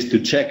is to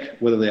check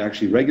whether they're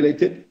actually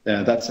regulated.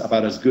 That's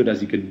about as good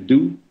as you can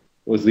do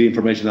with the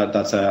information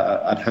that's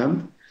at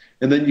hand.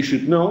 And then you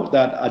should know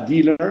that a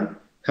dealer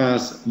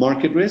has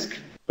market risk,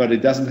 but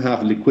it doesn't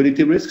have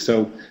liquidity risk.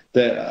 So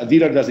a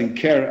dealer doesn't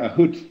care a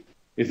hoot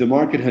if the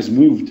market has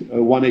moved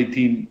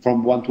 118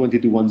 from 120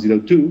 to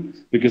 102,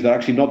 because they're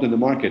actually not in the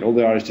market. All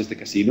they are is just a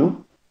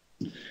casino.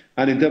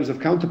 And in terms of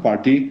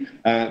counterparty,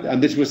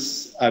 and this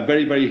was a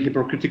very, very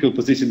hypocritical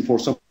position for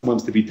someone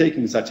to be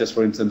taking, such as,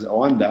 for instance,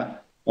 Oanda.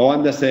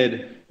 Oanda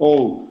said,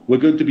 we're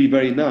going to be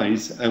very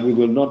nice and we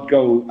will not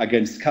go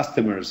against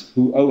customers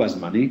who owe us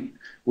money,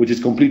 which is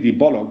completely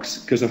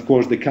bollocks, because, of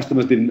course, the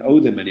customers didn't owe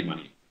them any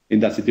money in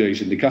that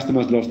situation. The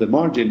customers lost the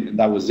margin, and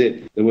that was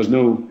it. There was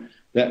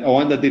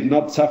Oanda did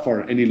not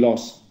suffer any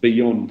loss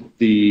beyond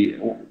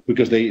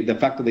because the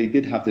fact that they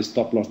did have the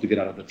stop loss to get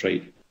out of the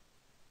trade.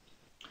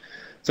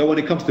 So when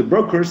it comes to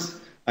brokers,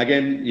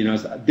 again,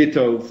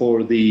 ditto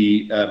for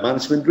the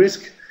management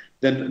risk,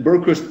 then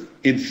brokers,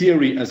 in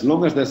theory, as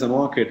long as there's a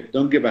market,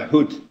 don't give a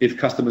hoot if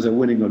customers are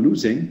winning or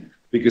losing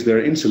because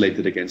they're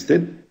insulated against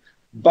it.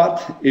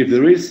 But if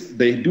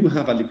they do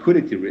have a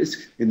liquidity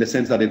risk in the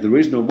sense that if there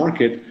is no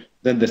market,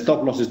 then the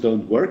stop losses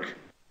don't work.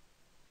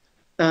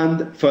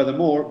 And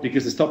furthermore,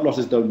 because the stop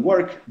losses don't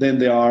work, then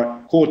they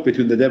are caught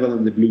between the devil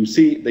and the blue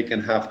sea. They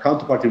can have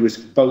counterparty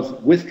risk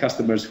both with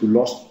customers who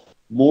lost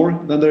more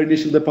than their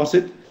initial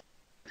deposit,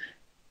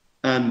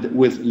 and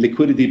with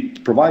liquidity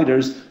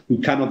providers who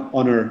cannot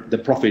honor the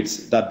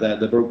profits that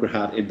the broker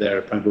had in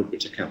their prime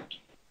brokerage account.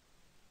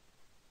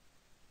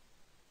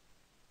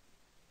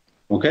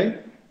 Okay?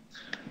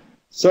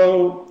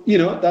 So,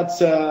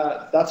 that's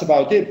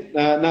about it.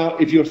 Now,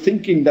 if you're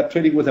thinking that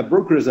trading with a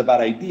broker is a bad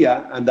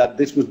idea and that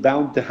this was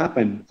bound to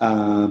happen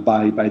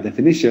by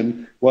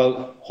definition,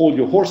 well, hold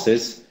your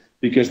horses,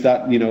 because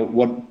that,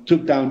 what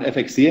took down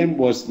FXCM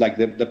was like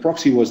the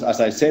proxy was, as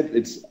I said,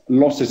 it's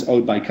losses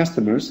owed by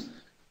customers,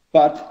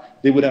 but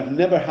they would have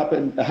never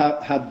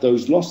had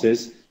those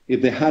losses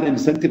if they had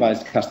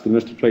incentivized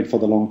customers to trade for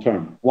the long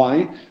term.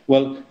 Why?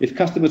 Well, if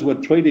customers were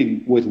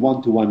trading with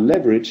one-to-one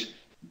leverage,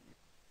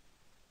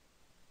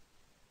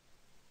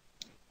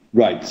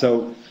 right,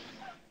 so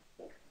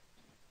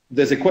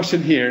there's a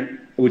question here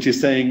which is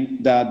saying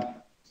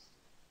that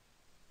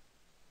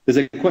there's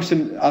a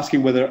question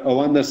asking whether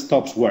Oanda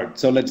stops work.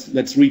 So let's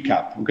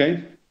recap,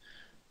 okay?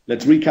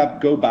 Let's recap,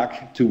 go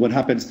back to what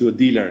happens to a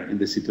dealer in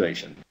this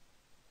situation.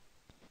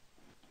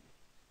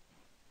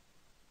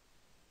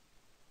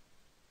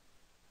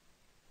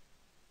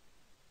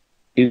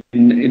 In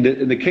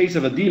the case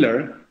of a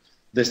dealer,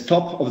 the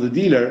stop of the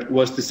dealer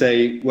was to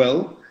say,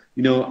 well,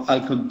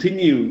 I'll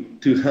continue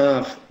to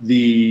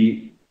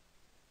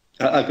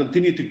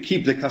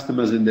keep the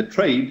customers in the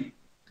trade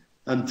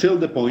until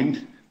the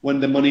point when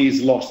the money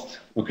is lost.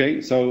 Okay,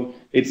 so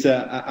it's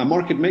a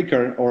market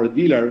maker or a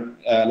dealer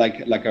like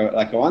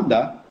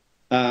Oanda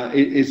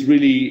is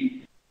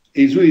really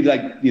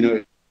like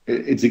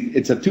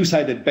it's a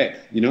two-sided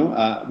bet.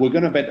 We're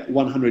going to bet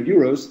 100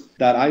 euros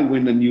that I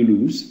win and you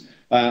lose.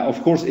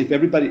 Of course, if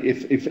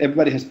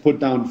everybody has put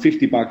down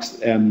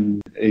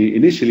 $50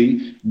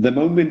 initially, the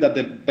moment that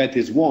the bet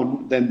is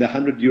won, then the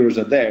 100 euros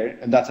are there,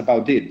 and that's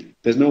about it.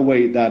 There's no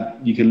way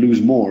that you can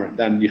lose more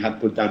than you had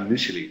put down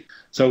initially.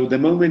 So the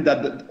moment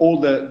that all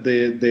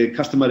the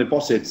customer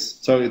deposits,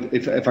 so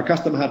if a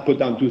customer had put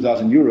down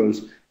 2,000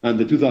 euros and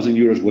the 2,000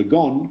 euros were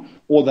gone,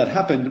 all that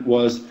happened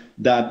was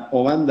that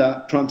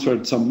Oanda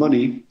transferred some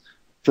money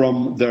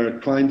from their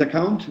client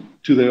account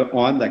to the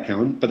Oanda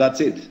account, but that's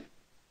it.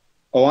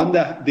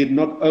 Oanda did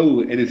not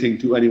owe anything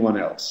to anyone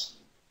else.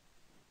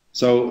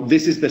 So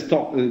this is the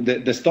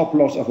stop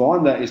loss of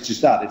Oanda is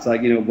just that. It's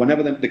like,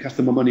 whenever the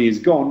customer money is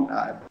gone,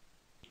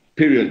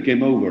 period,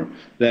 game over.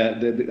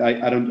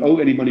 I don't owe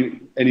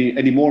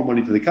any more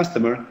money to the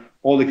customer.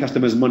 All the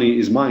customer's money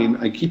is mine.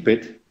 I keep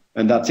it,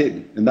 and that's it.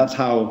 And that's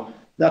how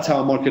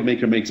a market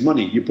maker makes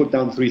money. You put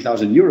down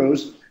 3,000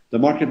 euros. The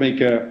market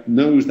maker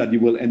knows that you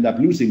will end up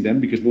losing them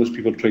because most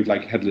people trade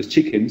like headless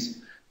chickens.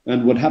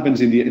 And what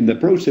happens in the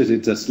process,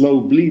 it's a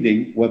slow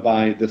bleeding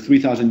whereby the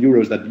 3,000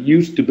 euros that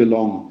used to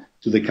belong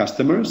to the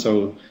customer,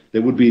 so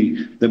there would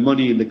be the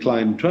money in the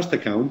client trust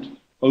account,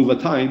 over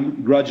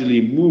time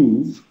gradually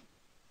move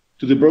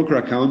to the broker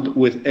account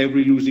with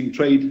every losing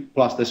trade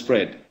plus the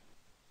spread.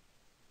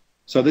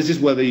 So this is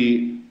where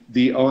the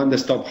Oanda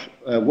stop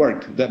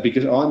worked, that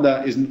because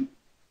Oanda isn't,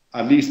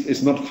 at least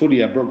it's not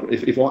fully a broker.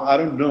 If I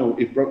don't know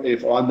if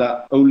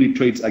Oanda only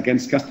trades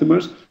against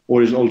customers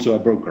or is also a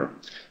broker.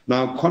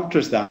 Now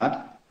contrast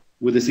that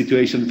with the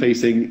situation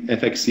facing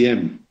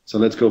FXCM. So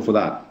let's go for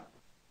that.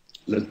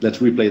 Let's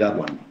replay that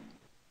one.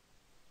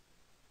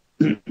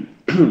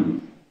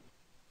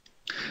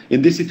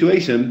 In this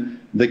situation,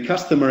 the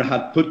customer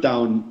had put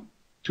down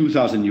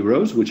 2,000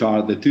 euros, which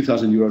are the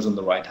 2,000 euros on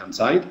the right-hand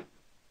side.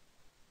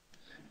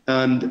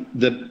 And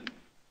the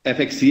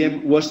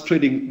FXCM was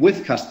trading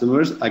with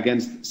customers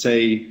against,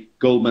 say,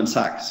 Goldman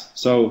Sachs.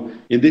 So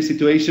in this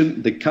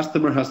situation, the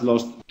customer has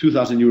lost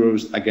 2,000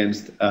 euros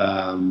against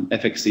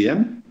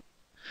FXCM,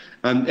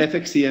 and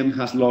FXCM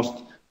has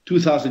lost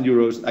 2,000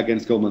 euros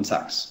against Goldman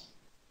Sachs.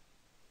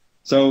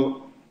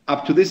 So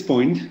up to this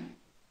point,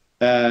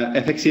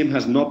 FXCM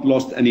has not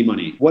lost any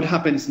money. What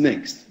happens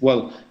next?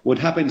 Well, what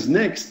happens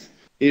next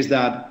is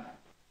that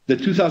the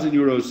 2,000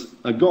 euros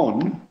are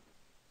gone.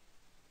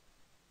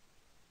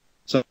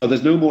 So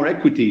there's no more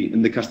equity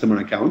in the customer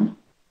account.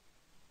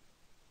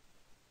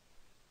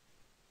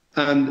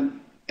 And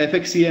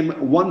FXCM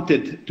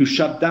wanted to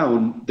shut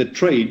down the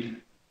trade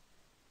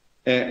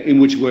in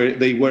which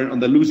they were on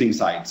the losing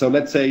side. So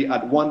let's say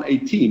at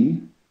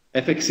 118,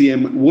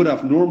 FXCM would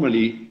have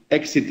normally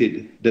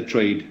exited the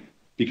trade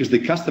because the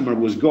customer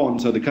was gone.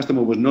 So the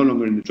customer was no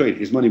longer in the trade.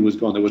 His money was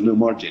gone. There was no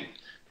margin.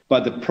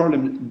 But the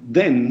problem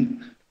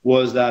then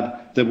was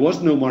that there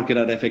was no market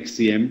at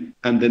FXCM,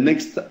 and the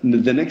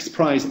next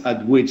price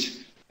at which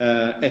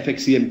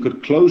FXCM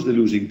could close the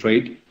losing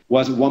trade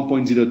was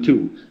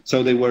 1.02.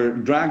 So they were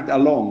dragged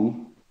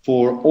along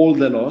for all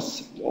the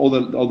loss, all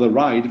the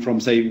ride from,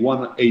 say,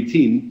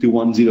 118 to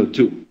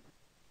 102.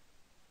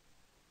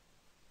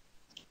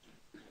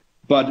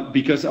 But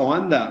because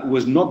Oanda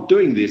was not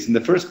doing this in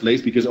the first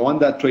place, because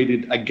Oanda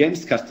traded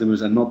against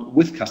customers and not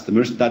with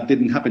customers, that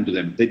didn't happen to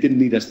them. They didn't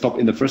need a stop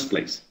in the first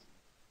place.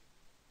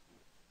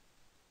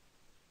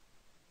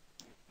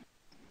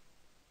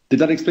 Did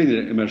that explain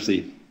it,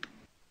 Mercy?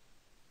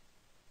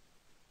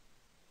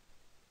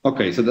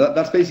 Okay, so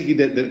that's basically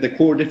the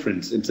core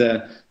difference. It's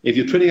if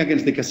you're trading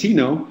against the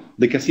casino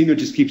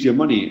just keeps your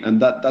money, and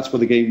that's where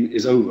the game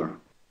is over.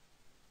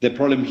 The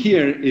problem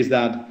here is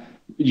that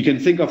you can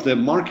think of the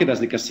market as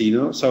the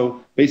casino.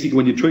 So basically,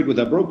 when you trade with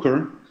a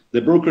broker,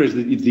 the broker is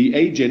the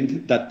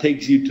agent that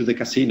takes you to the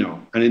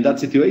casino. And in that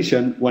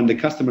situation, when the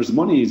customer's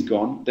money is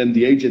gone, then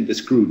the agent is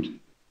screwed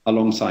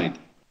alongside.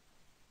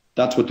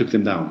 That's what took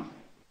them down.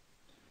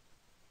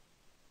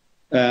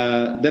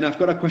 Then I've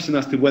got a question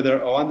as to whether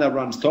Oanda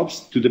runs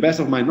stops. To the best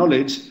of my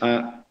knowledge,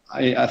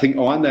 I think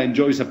Oanda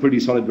enjoys a pretty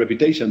solid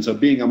reputation. So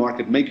being a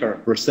market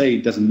maker per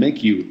se doesn't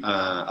make you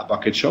a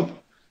bucket shop.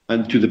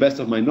 And to the best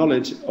of my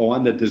knowledge,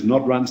 Oanda does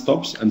not run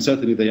stops, and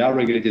certainly they are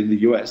regulated in the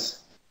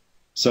US.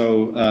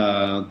 So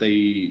I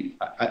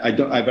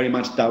very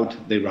much doubt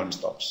they run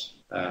stops.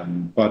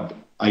 But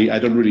I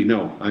don't really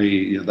know.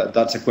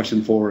 That's a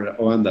question for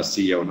Oanda's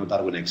CEO, not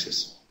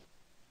Darwinex's.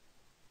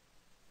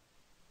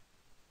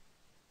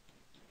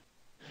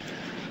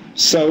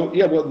 So,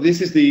 yeah, well,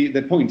 this is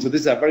the point. So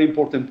this is a very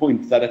important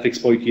point that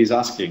FX Boyke is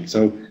asking.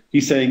 So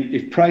he's saying,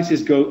 if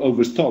prices go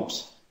over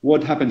stops,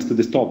 what happens to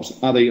the stops?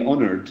 Are they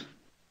honored?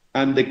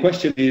 And the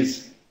question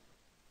is,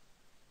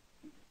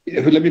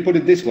 let me put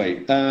it this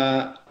way.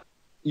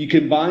 You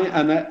can buy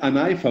an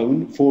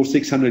iPhone for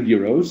 600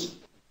 euros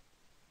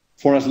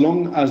for as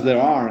long as there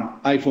are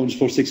iPhones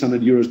for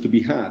 600 euros to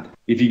be had.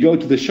 If you go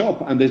to the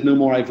shop and there's no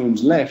more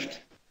iPhones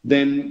left,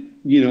 then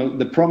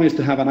the promise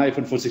to have an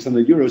iPhone for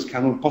 600 euros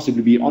cannot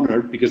possibly be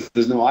honored because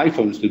there's no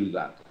iPhones to do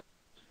that.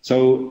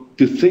 So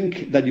to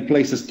think that you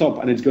place a stop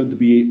and it's going to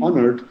be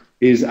honored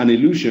is an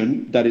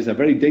illusion that is a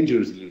very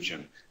dangerous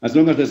illusion. As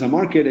long as there's a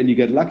market and you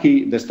get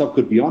lucky, the stop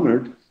could be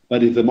honored.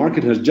 But if the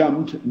market has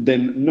jumped,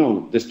 then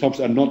no, the stops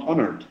are not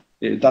honored.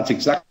 That's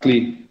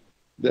exactly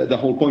the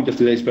whole point of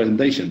today's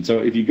presentation. So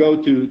if you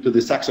go to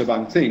the Saxo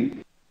Bank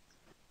thing,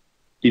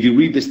 if you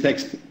read this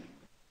text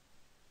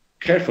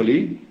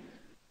carefully,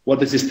 what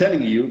this is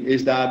telling you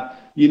is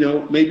that,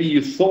 maybe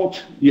you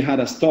thought you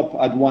had a stop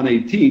at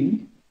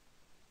 118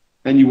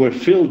 and you were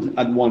filled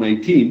at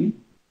 118,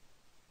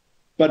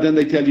 but then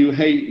they tell you,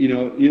 hey,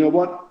 you know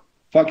what?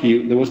 Fuck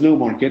you, there was no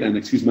market, and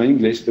excuse my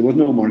English, there was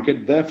no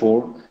market,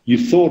 therefore you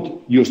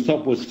thought your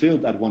stop was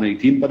filled at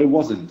 118, but it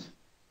wasn't.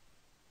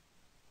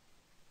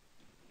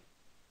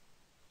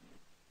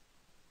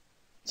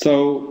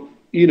 So,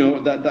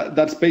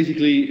 that's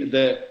basically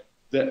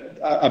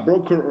a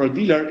broker or a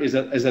dealer is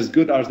as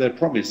good as their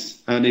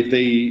promise. And if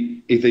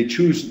they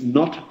choose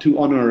not to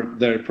honor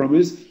their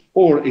promise,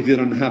 or if they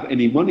don't have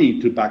any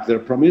money to back their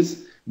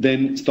promise,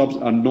 then stops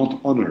are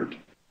not honored.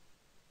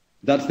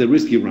 That's the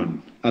risky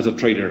run as a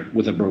trader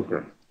with a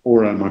broker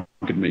or a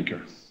market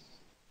maker.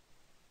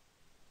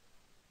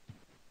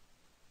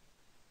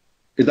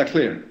 Is that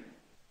clear?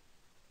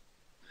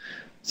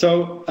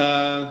 So,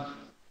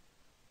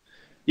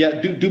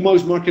 do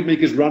most market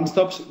makers run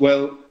stops?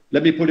 Well,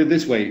 let me put it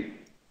this way.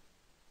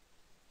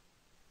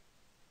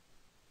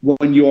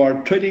 When you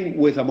are trading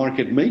with a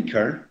market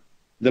maker,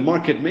 the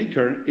market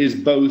maker is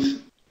both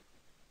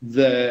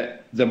the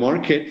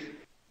market,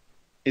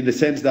 in the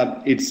sense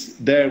that it's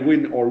their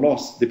win or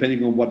loss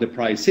depending on what the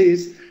price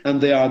is,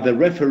 and they are the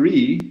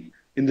referee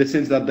in the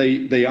sense that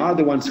they are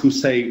the ones who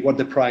say what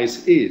the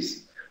price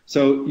is.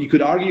 So you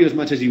could argue as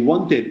much as you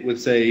wanted with,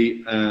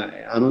 say,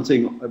 I'm not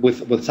saying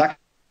with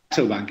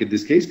Saxo Bank in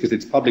this case, because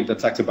it's public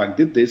that Saxo Bank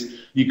did this.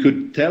 You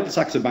could tell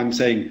Saxo Bank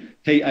saying,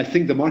 hey, I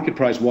think the market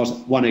price was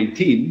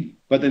 118,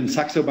 but then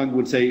Saxo Bank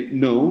would say,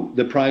 no,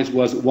 the price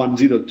was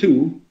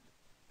 102.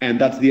 And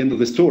that's the end of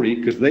the story,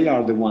 because they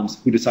are the ones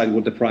who decide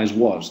what the price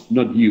was,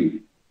 not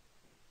you.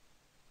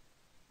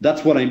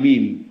 That's what I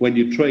mean when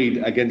you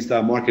trade against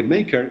a market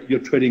maker. You're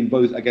trading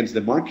both against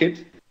the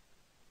market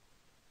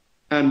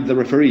and the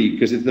referee,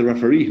 because it's the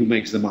referee who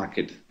makes the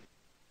market.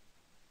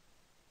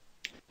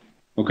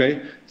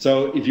 Okay?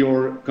 So if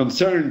you're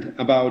concerned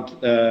about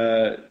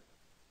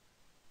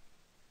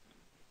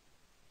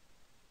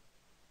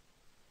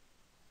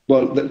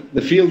well,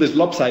 the field is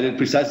lopsided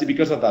precisely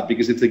because of that,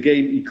 because it's a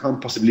game you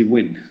can't possibly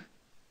win.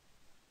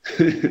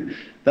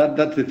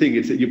 That's the thing.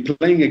 You're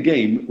playing a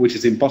game which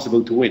is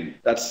impossible to win.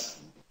 That's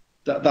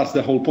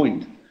the whole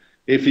point.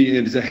 If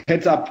it's a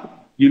heads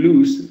up, you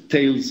lose.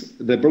 Tails,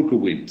 the broker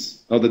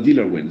wins or the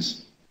dealer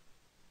wins.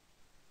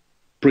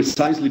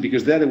 Precisely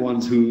because they're the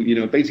ones who,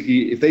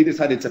 basically, if they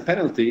decide it's a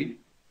penalty,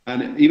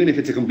 and even if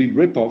it's a complete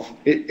rip-off,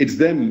 it's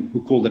them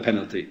who call the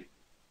penalty.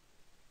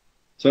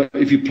 So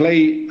if you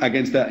play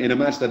against in a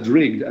match that's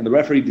rigged and the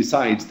referee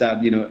decides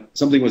that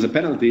something was a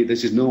penalty,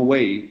 there's just no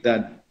way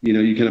that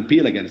you can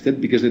appeal against it,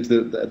 because it's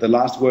the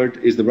last word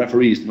is the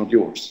referee's, not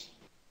yours,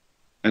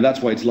 and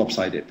that's why it's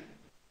lopsided.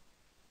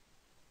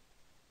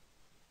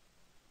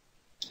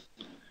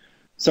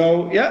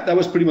 So yeah, that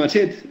was pretty much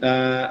it.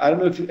 I don't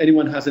know if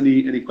anyone has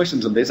any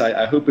questions on this.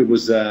 I hope it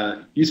was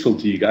useful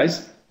to you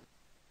guys.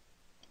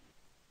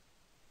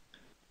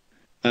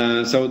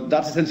 So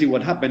that's essentially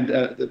what happened.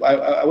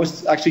 I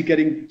was actually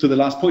getting to the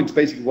last point.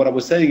 Basically, what I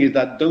was saying is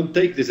that don't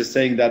take this as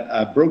saying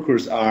that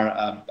brokers are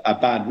a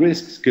bad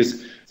risk,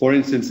 because, for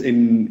instance,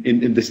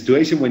 in the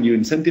situation when you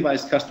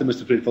incentivize customers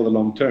to trade for the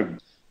long term,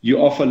 you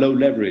offer low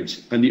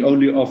leverage and you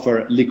only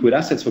offer liquid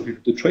assets for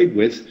people to trade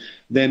with,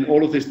 then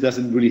all of this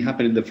doesn't really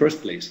happen in the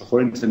first place. So,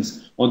 for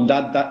instance, on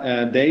that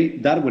day,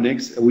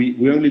 Darwinex,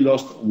 we only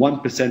lost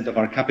 1% of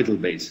our capital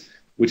base,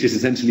 which is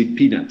essentially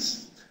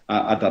peanuts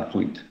at that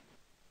point.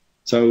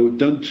 So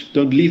don't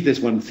leave this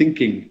one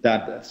thinking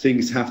that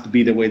things have to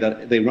be the way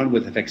that they run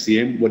with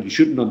FXCM. What you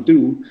should not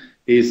do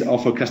is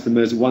offer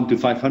customers 1 to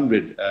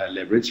 500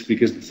 leverage,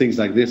 because things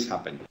like this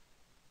happen.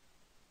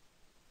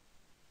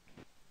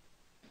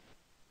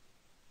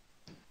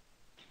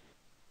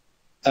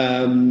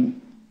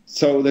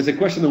 So there's a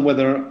question on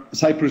whether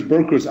Cyprus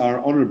brokers are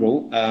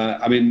honorable.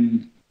 I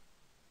mean,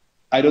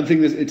 I don't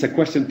think it's a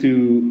question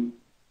to...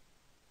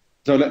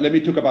 So let me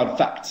talk about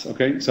facts,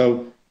 okay?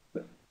 So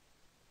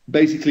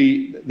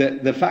basically,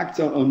 the facts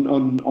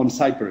on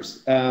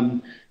Cyprus.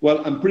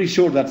 Well, I'm pretty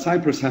sure that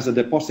Cyprus has a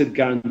deposit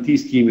guarantee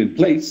scheme in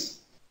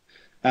place.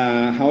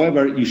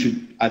 However,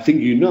 I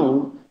think you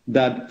know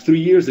that 3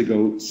 years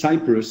ago,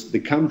 Cyprus, the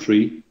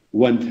country,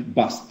 went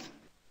bust.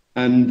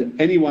 And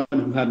anyone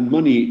who had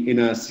money in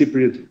a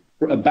Cypriot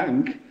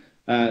bank,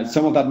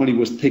 some of that money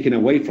was taken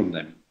away from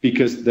them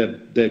because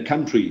the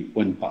country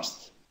went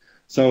bust.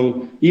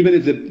 So even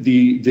if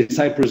the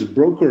Cyprus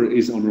broker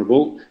is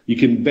honorable, you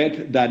can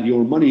bet that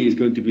your money is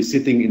going to be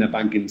sitting in a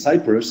bank in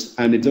Cyprus,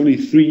 and it's only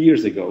 3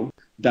 years ago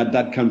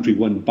that country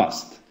went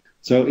bust.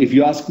 So if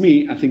you ask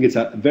me, I think it's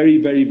a very,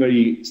 very,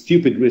 very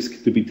stupid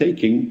risk to be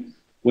taking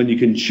when you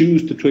can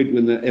choose to trade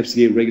with an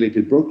FCA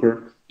regulated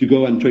broker to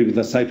go and trade with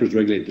a Cyprus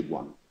regulated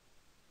one.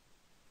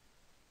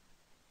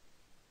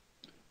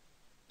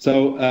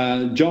 So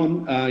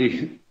John,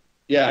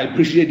 yeah, I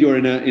appreciate you're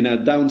in a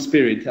down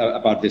spirit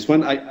about this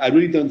one. I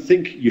really don't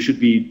think you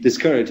should be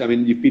discouraged. I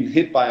mean, you've been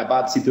hit by a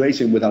bad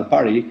situation with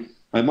Alpari.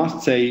 I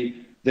must say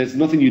there's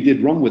nothing you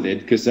did wrong with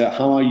it, because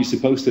how are you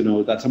supposed to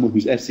know that someone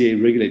who's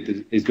FCA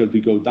regulated is going to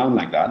go down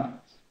like that?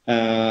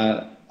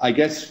 I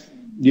guess,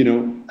 you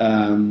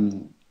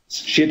know,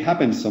 shit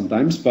happens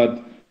sometimes,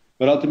 but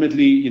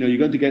ultimately, you know, you're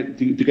going to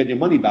get your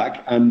money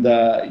back, and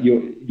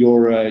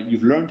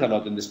you've learned a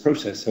lot in this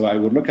process. So I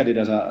would look at it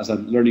as a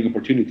learning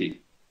opportunity.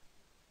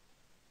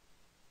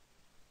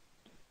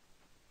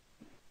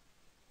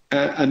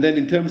 And then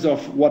in terms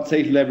of what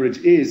safe leverage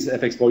is,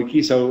 FX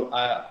Boyki, so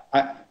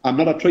I'm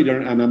not a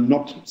trader and I'm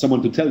not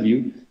someone to tell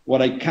you.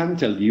 What I can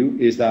tell you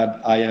is that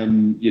I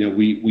am, you know,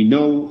 we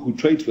know who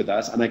trades with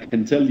us, and I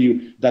can tell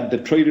you that the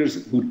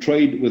traders who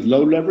trade with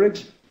low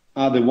leverage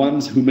are the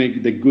ones who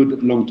make the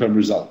good long-term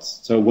results.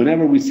 So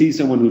whenever we see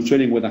someone who's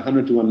trading with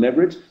 100 to 1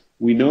 leverage,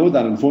 we know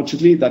that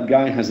unfortunately that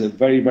guy has a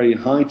very, very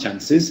high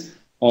chances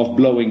of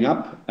blowing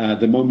up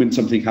the moment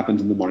something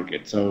happens in the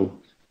market. So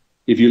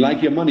if you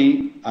like your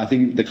money, I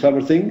think the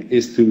clever thing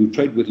is to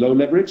trade with low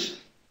leverage,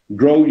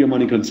 grow your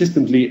money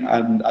consistently,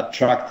 and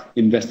attract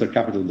investor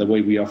capital the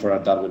way we offer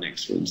at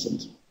Darwinex, for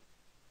instance.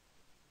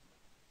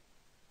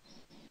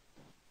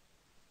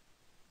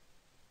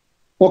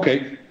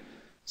 Okay,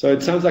 so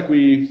it sounds like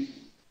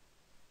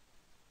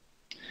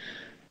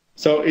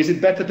So is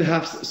it better to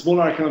have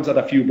smaller accounts at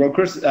a few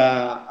brokers?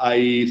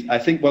 I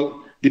think,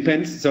 well,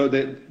 depends. So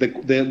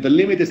the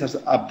limit is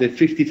up to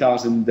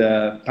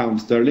 £50,000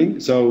 sterling.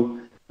 So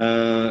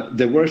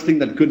the worst thing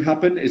that could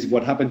happen is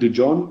what happened to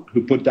John,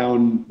 who put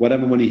down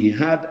whatever money he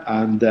had,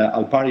 and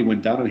Alpari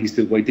went down, and he's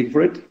still waiting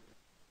for it.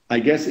 I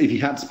guess if he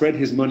had spread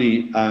his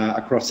money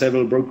across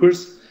several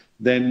brokers,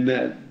 then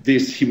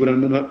he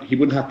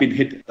wouldn't have been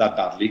hit that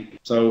badly.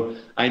 So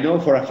I know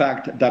for a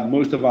fact that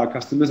most of our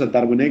customers at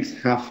Darwinex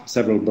have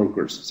several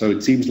brokers. So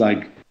it seems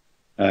like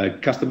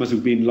customers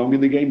who've been long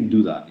in the game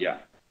do that, yeah.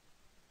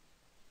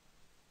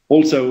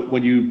 Also,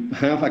 when you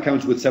have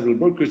accounts with several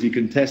brokers, you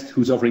can test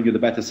who's offering you the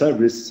better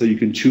service, so you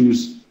can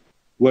choose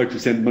where to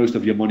send most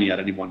of your money at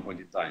any one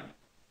point in time.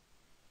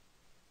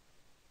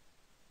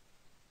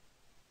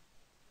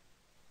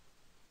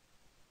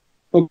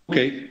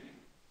 Okay.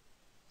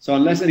 So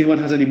unless anyone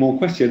has any more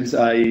questions,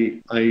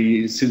 I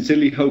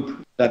sincerely hope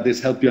that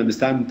this helped you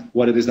understand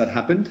what it is that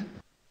happened.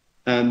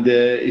 And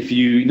if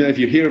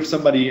you hear of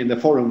somebody in the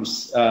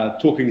forums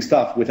talking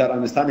stuff without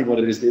understanding what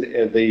it is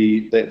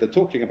they're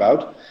talking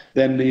about,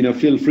 then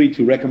feel free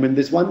to recommend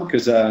this one,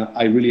 because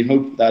I really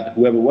hope that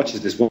whoever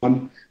watches this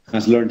one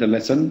has learned a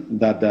lesson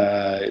that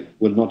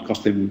will not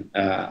cost him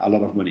a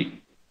lot of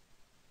money.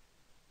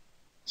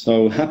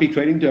 So happy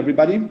trading to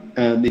everybody.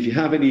 And if you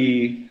have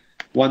any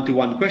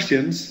one-to-one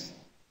questions,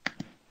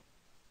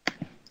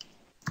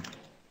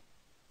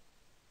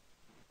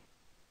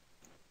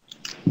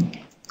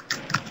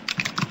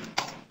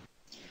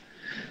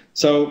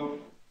 So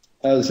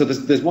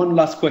there's one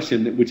last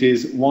question, which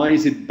is, why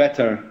is it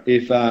better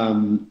if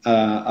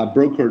a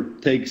broker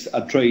takes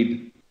a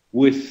trade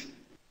with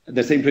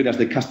the same trade as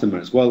the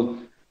customers? Well,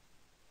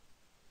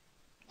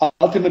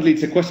 ultimately,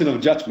 it's a question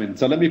of judgment.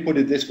 So let me put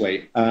it this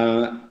way.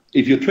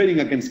 If you're trading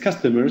against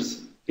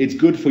customers, it's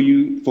good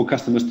for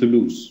customers to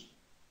lose.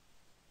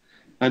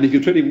 And if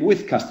you're trading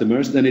with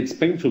customers, then it's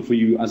painful for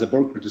you as a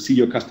broker to see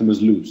your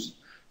customers lose.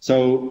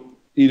 So,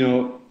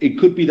 it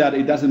could be that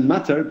it doesn't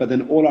matter, but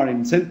then all our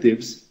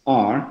incentives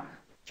are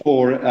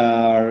for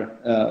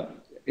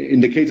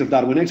in the case of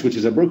DarwinX, which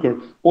is a broker,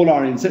 all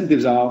our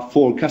incentives are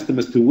for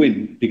customers to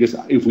win, because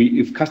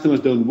if customers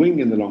don't win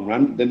in the long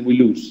run, then we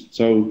lose.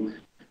 So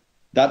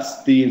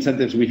that's the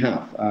incentives we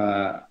have.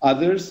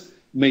 Others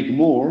make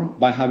more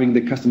by having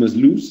the customers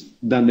lose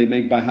than they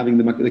make by having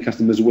the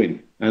customers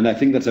win. And I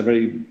think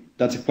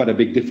that's quite a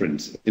big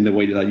difference in the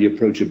way that you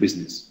approach your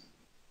business.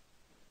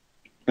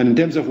 And in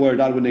terms of where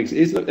DarwinX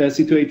is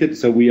situated,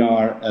 so we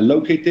are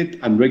located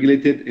and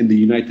regulated in the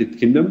United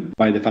Kingdom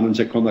by the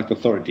Financial Conduct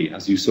Authority,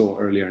 as you saw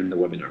earlier in the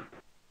webinar.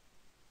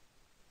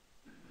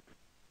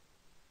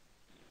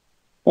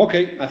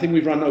 Okay, I think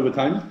we've run over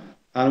time.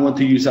 I don't want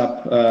to use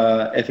up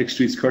FX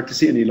Street's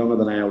courtesy any longer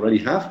than I already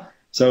have.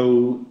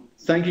 So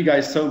thank you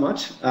guys so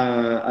much.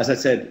 As I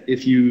said,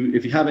 if you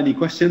have any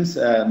questions,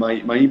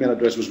 my email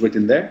address was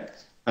written there,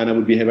 and I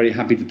would be very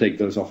happy to take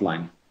those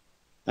offline.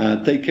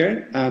 Take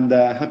care and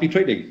happy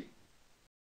trading.